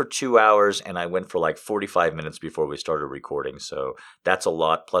going for 2 hours, and I went for like 45 minutes before we started recording, so that's a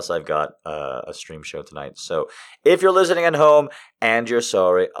lot. Plus, I've got a stream show tonight. So if you're listening at home and you're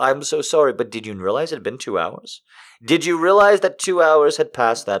sorry, I'm so sorry, but did you realize it had been 2 hours? Did you realize that 2 hours had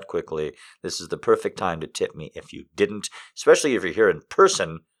passed that quickly? This is the perfect time to tip me if you didn't, especially if you're here in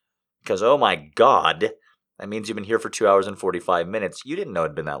person, because oh my God, that means you've been here for 2 hours and 45 minutes. You didn't know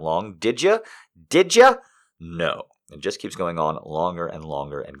it'd been that long, did you? Did you? No. It just keeps going on longer and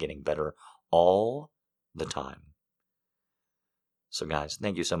longer and getting better all the time. So guys,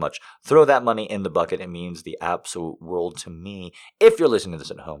 thank you so much. Throw that money in the bucket. It means the absolute world to me. If you're listening to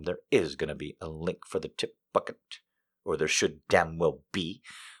this at home, there is going to be a link for the tip bucket, or there should damn well be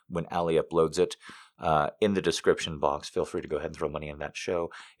when Ali uploads it. In the description box, feel free to go ahead and throw money in that show.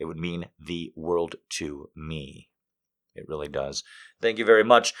 It would mean the world to me. It really does. Thank you very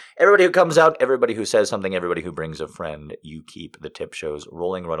much. Everybody who comes out, everybody who says something, everybody who brings a friend, you keep the tip shows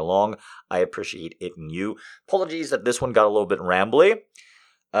rolling right along. I appreciate it in you. Apologies that this one got a little bit rambly.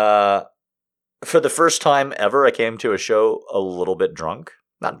 For the first time ever, I came to a show a little bit drunk.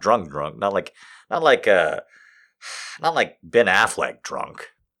 Not drunk, not like Ben Affleck drunk.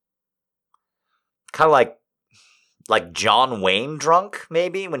 Kind of like John Wayne drunk,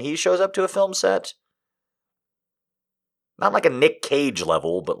 maybe, when he shows up to a film set. Not like a Nick Cage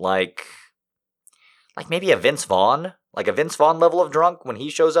level, but like maybe a Vince Vaughn. Like a Vince Vaughn level of drunk when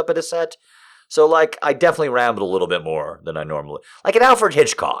he shows up at a set. So like, I definitely rambled a little bit more than I normally. Like an Alfred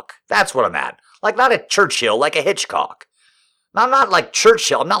Hitchcock. That's what I'm at. Like not a Churchill, like a Hitchcock. Now, I'm not like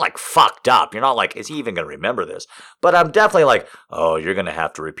Churchill. I'm not like fucked up. You're not like, is he even going to remember this? But I'm definitely like, oh, you're going to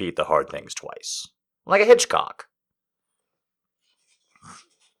have to repeat the hard things twice. Like a Hitchcock.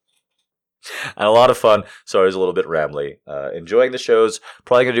 And a lot of fun. Sorry, it was a little bit rambly. Enjoying the shows.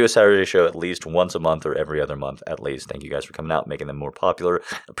 Probably going to do a Saturday show at least once a month or every other month at least. Thank you guys for coming out, making them more popular.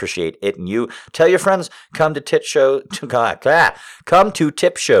 Appreciate it and you. Tell your friends, come to tip show. Come to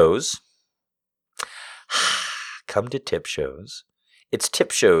tip shows. Come to tip shows. It's tip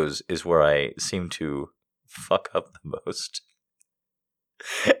shows is where I seem to fuck up the most.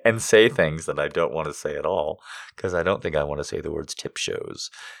 And say things that I don't want to say at all, because I don't think I want to say the words tip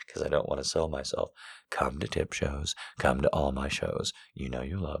shows, because I don't want to sell myself. Come to tip shows. Come to all my shows. You know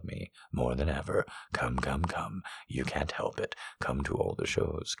you love me more than ever. Come, come, come. You can't help it. Come to all the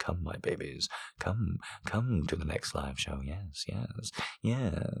shows. Come, my babies. Come to the next live show. Yes, yes,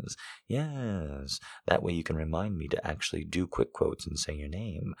 yes, yes. That way you can remind me to actually do quick quotes and say your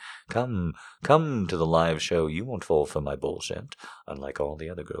name. Come to the live show. You won't fall for my bullshit, unlike all the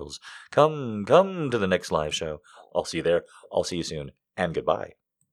other girls. Come to the next live show. I'll see you there. I'll see you soon. And goodbye.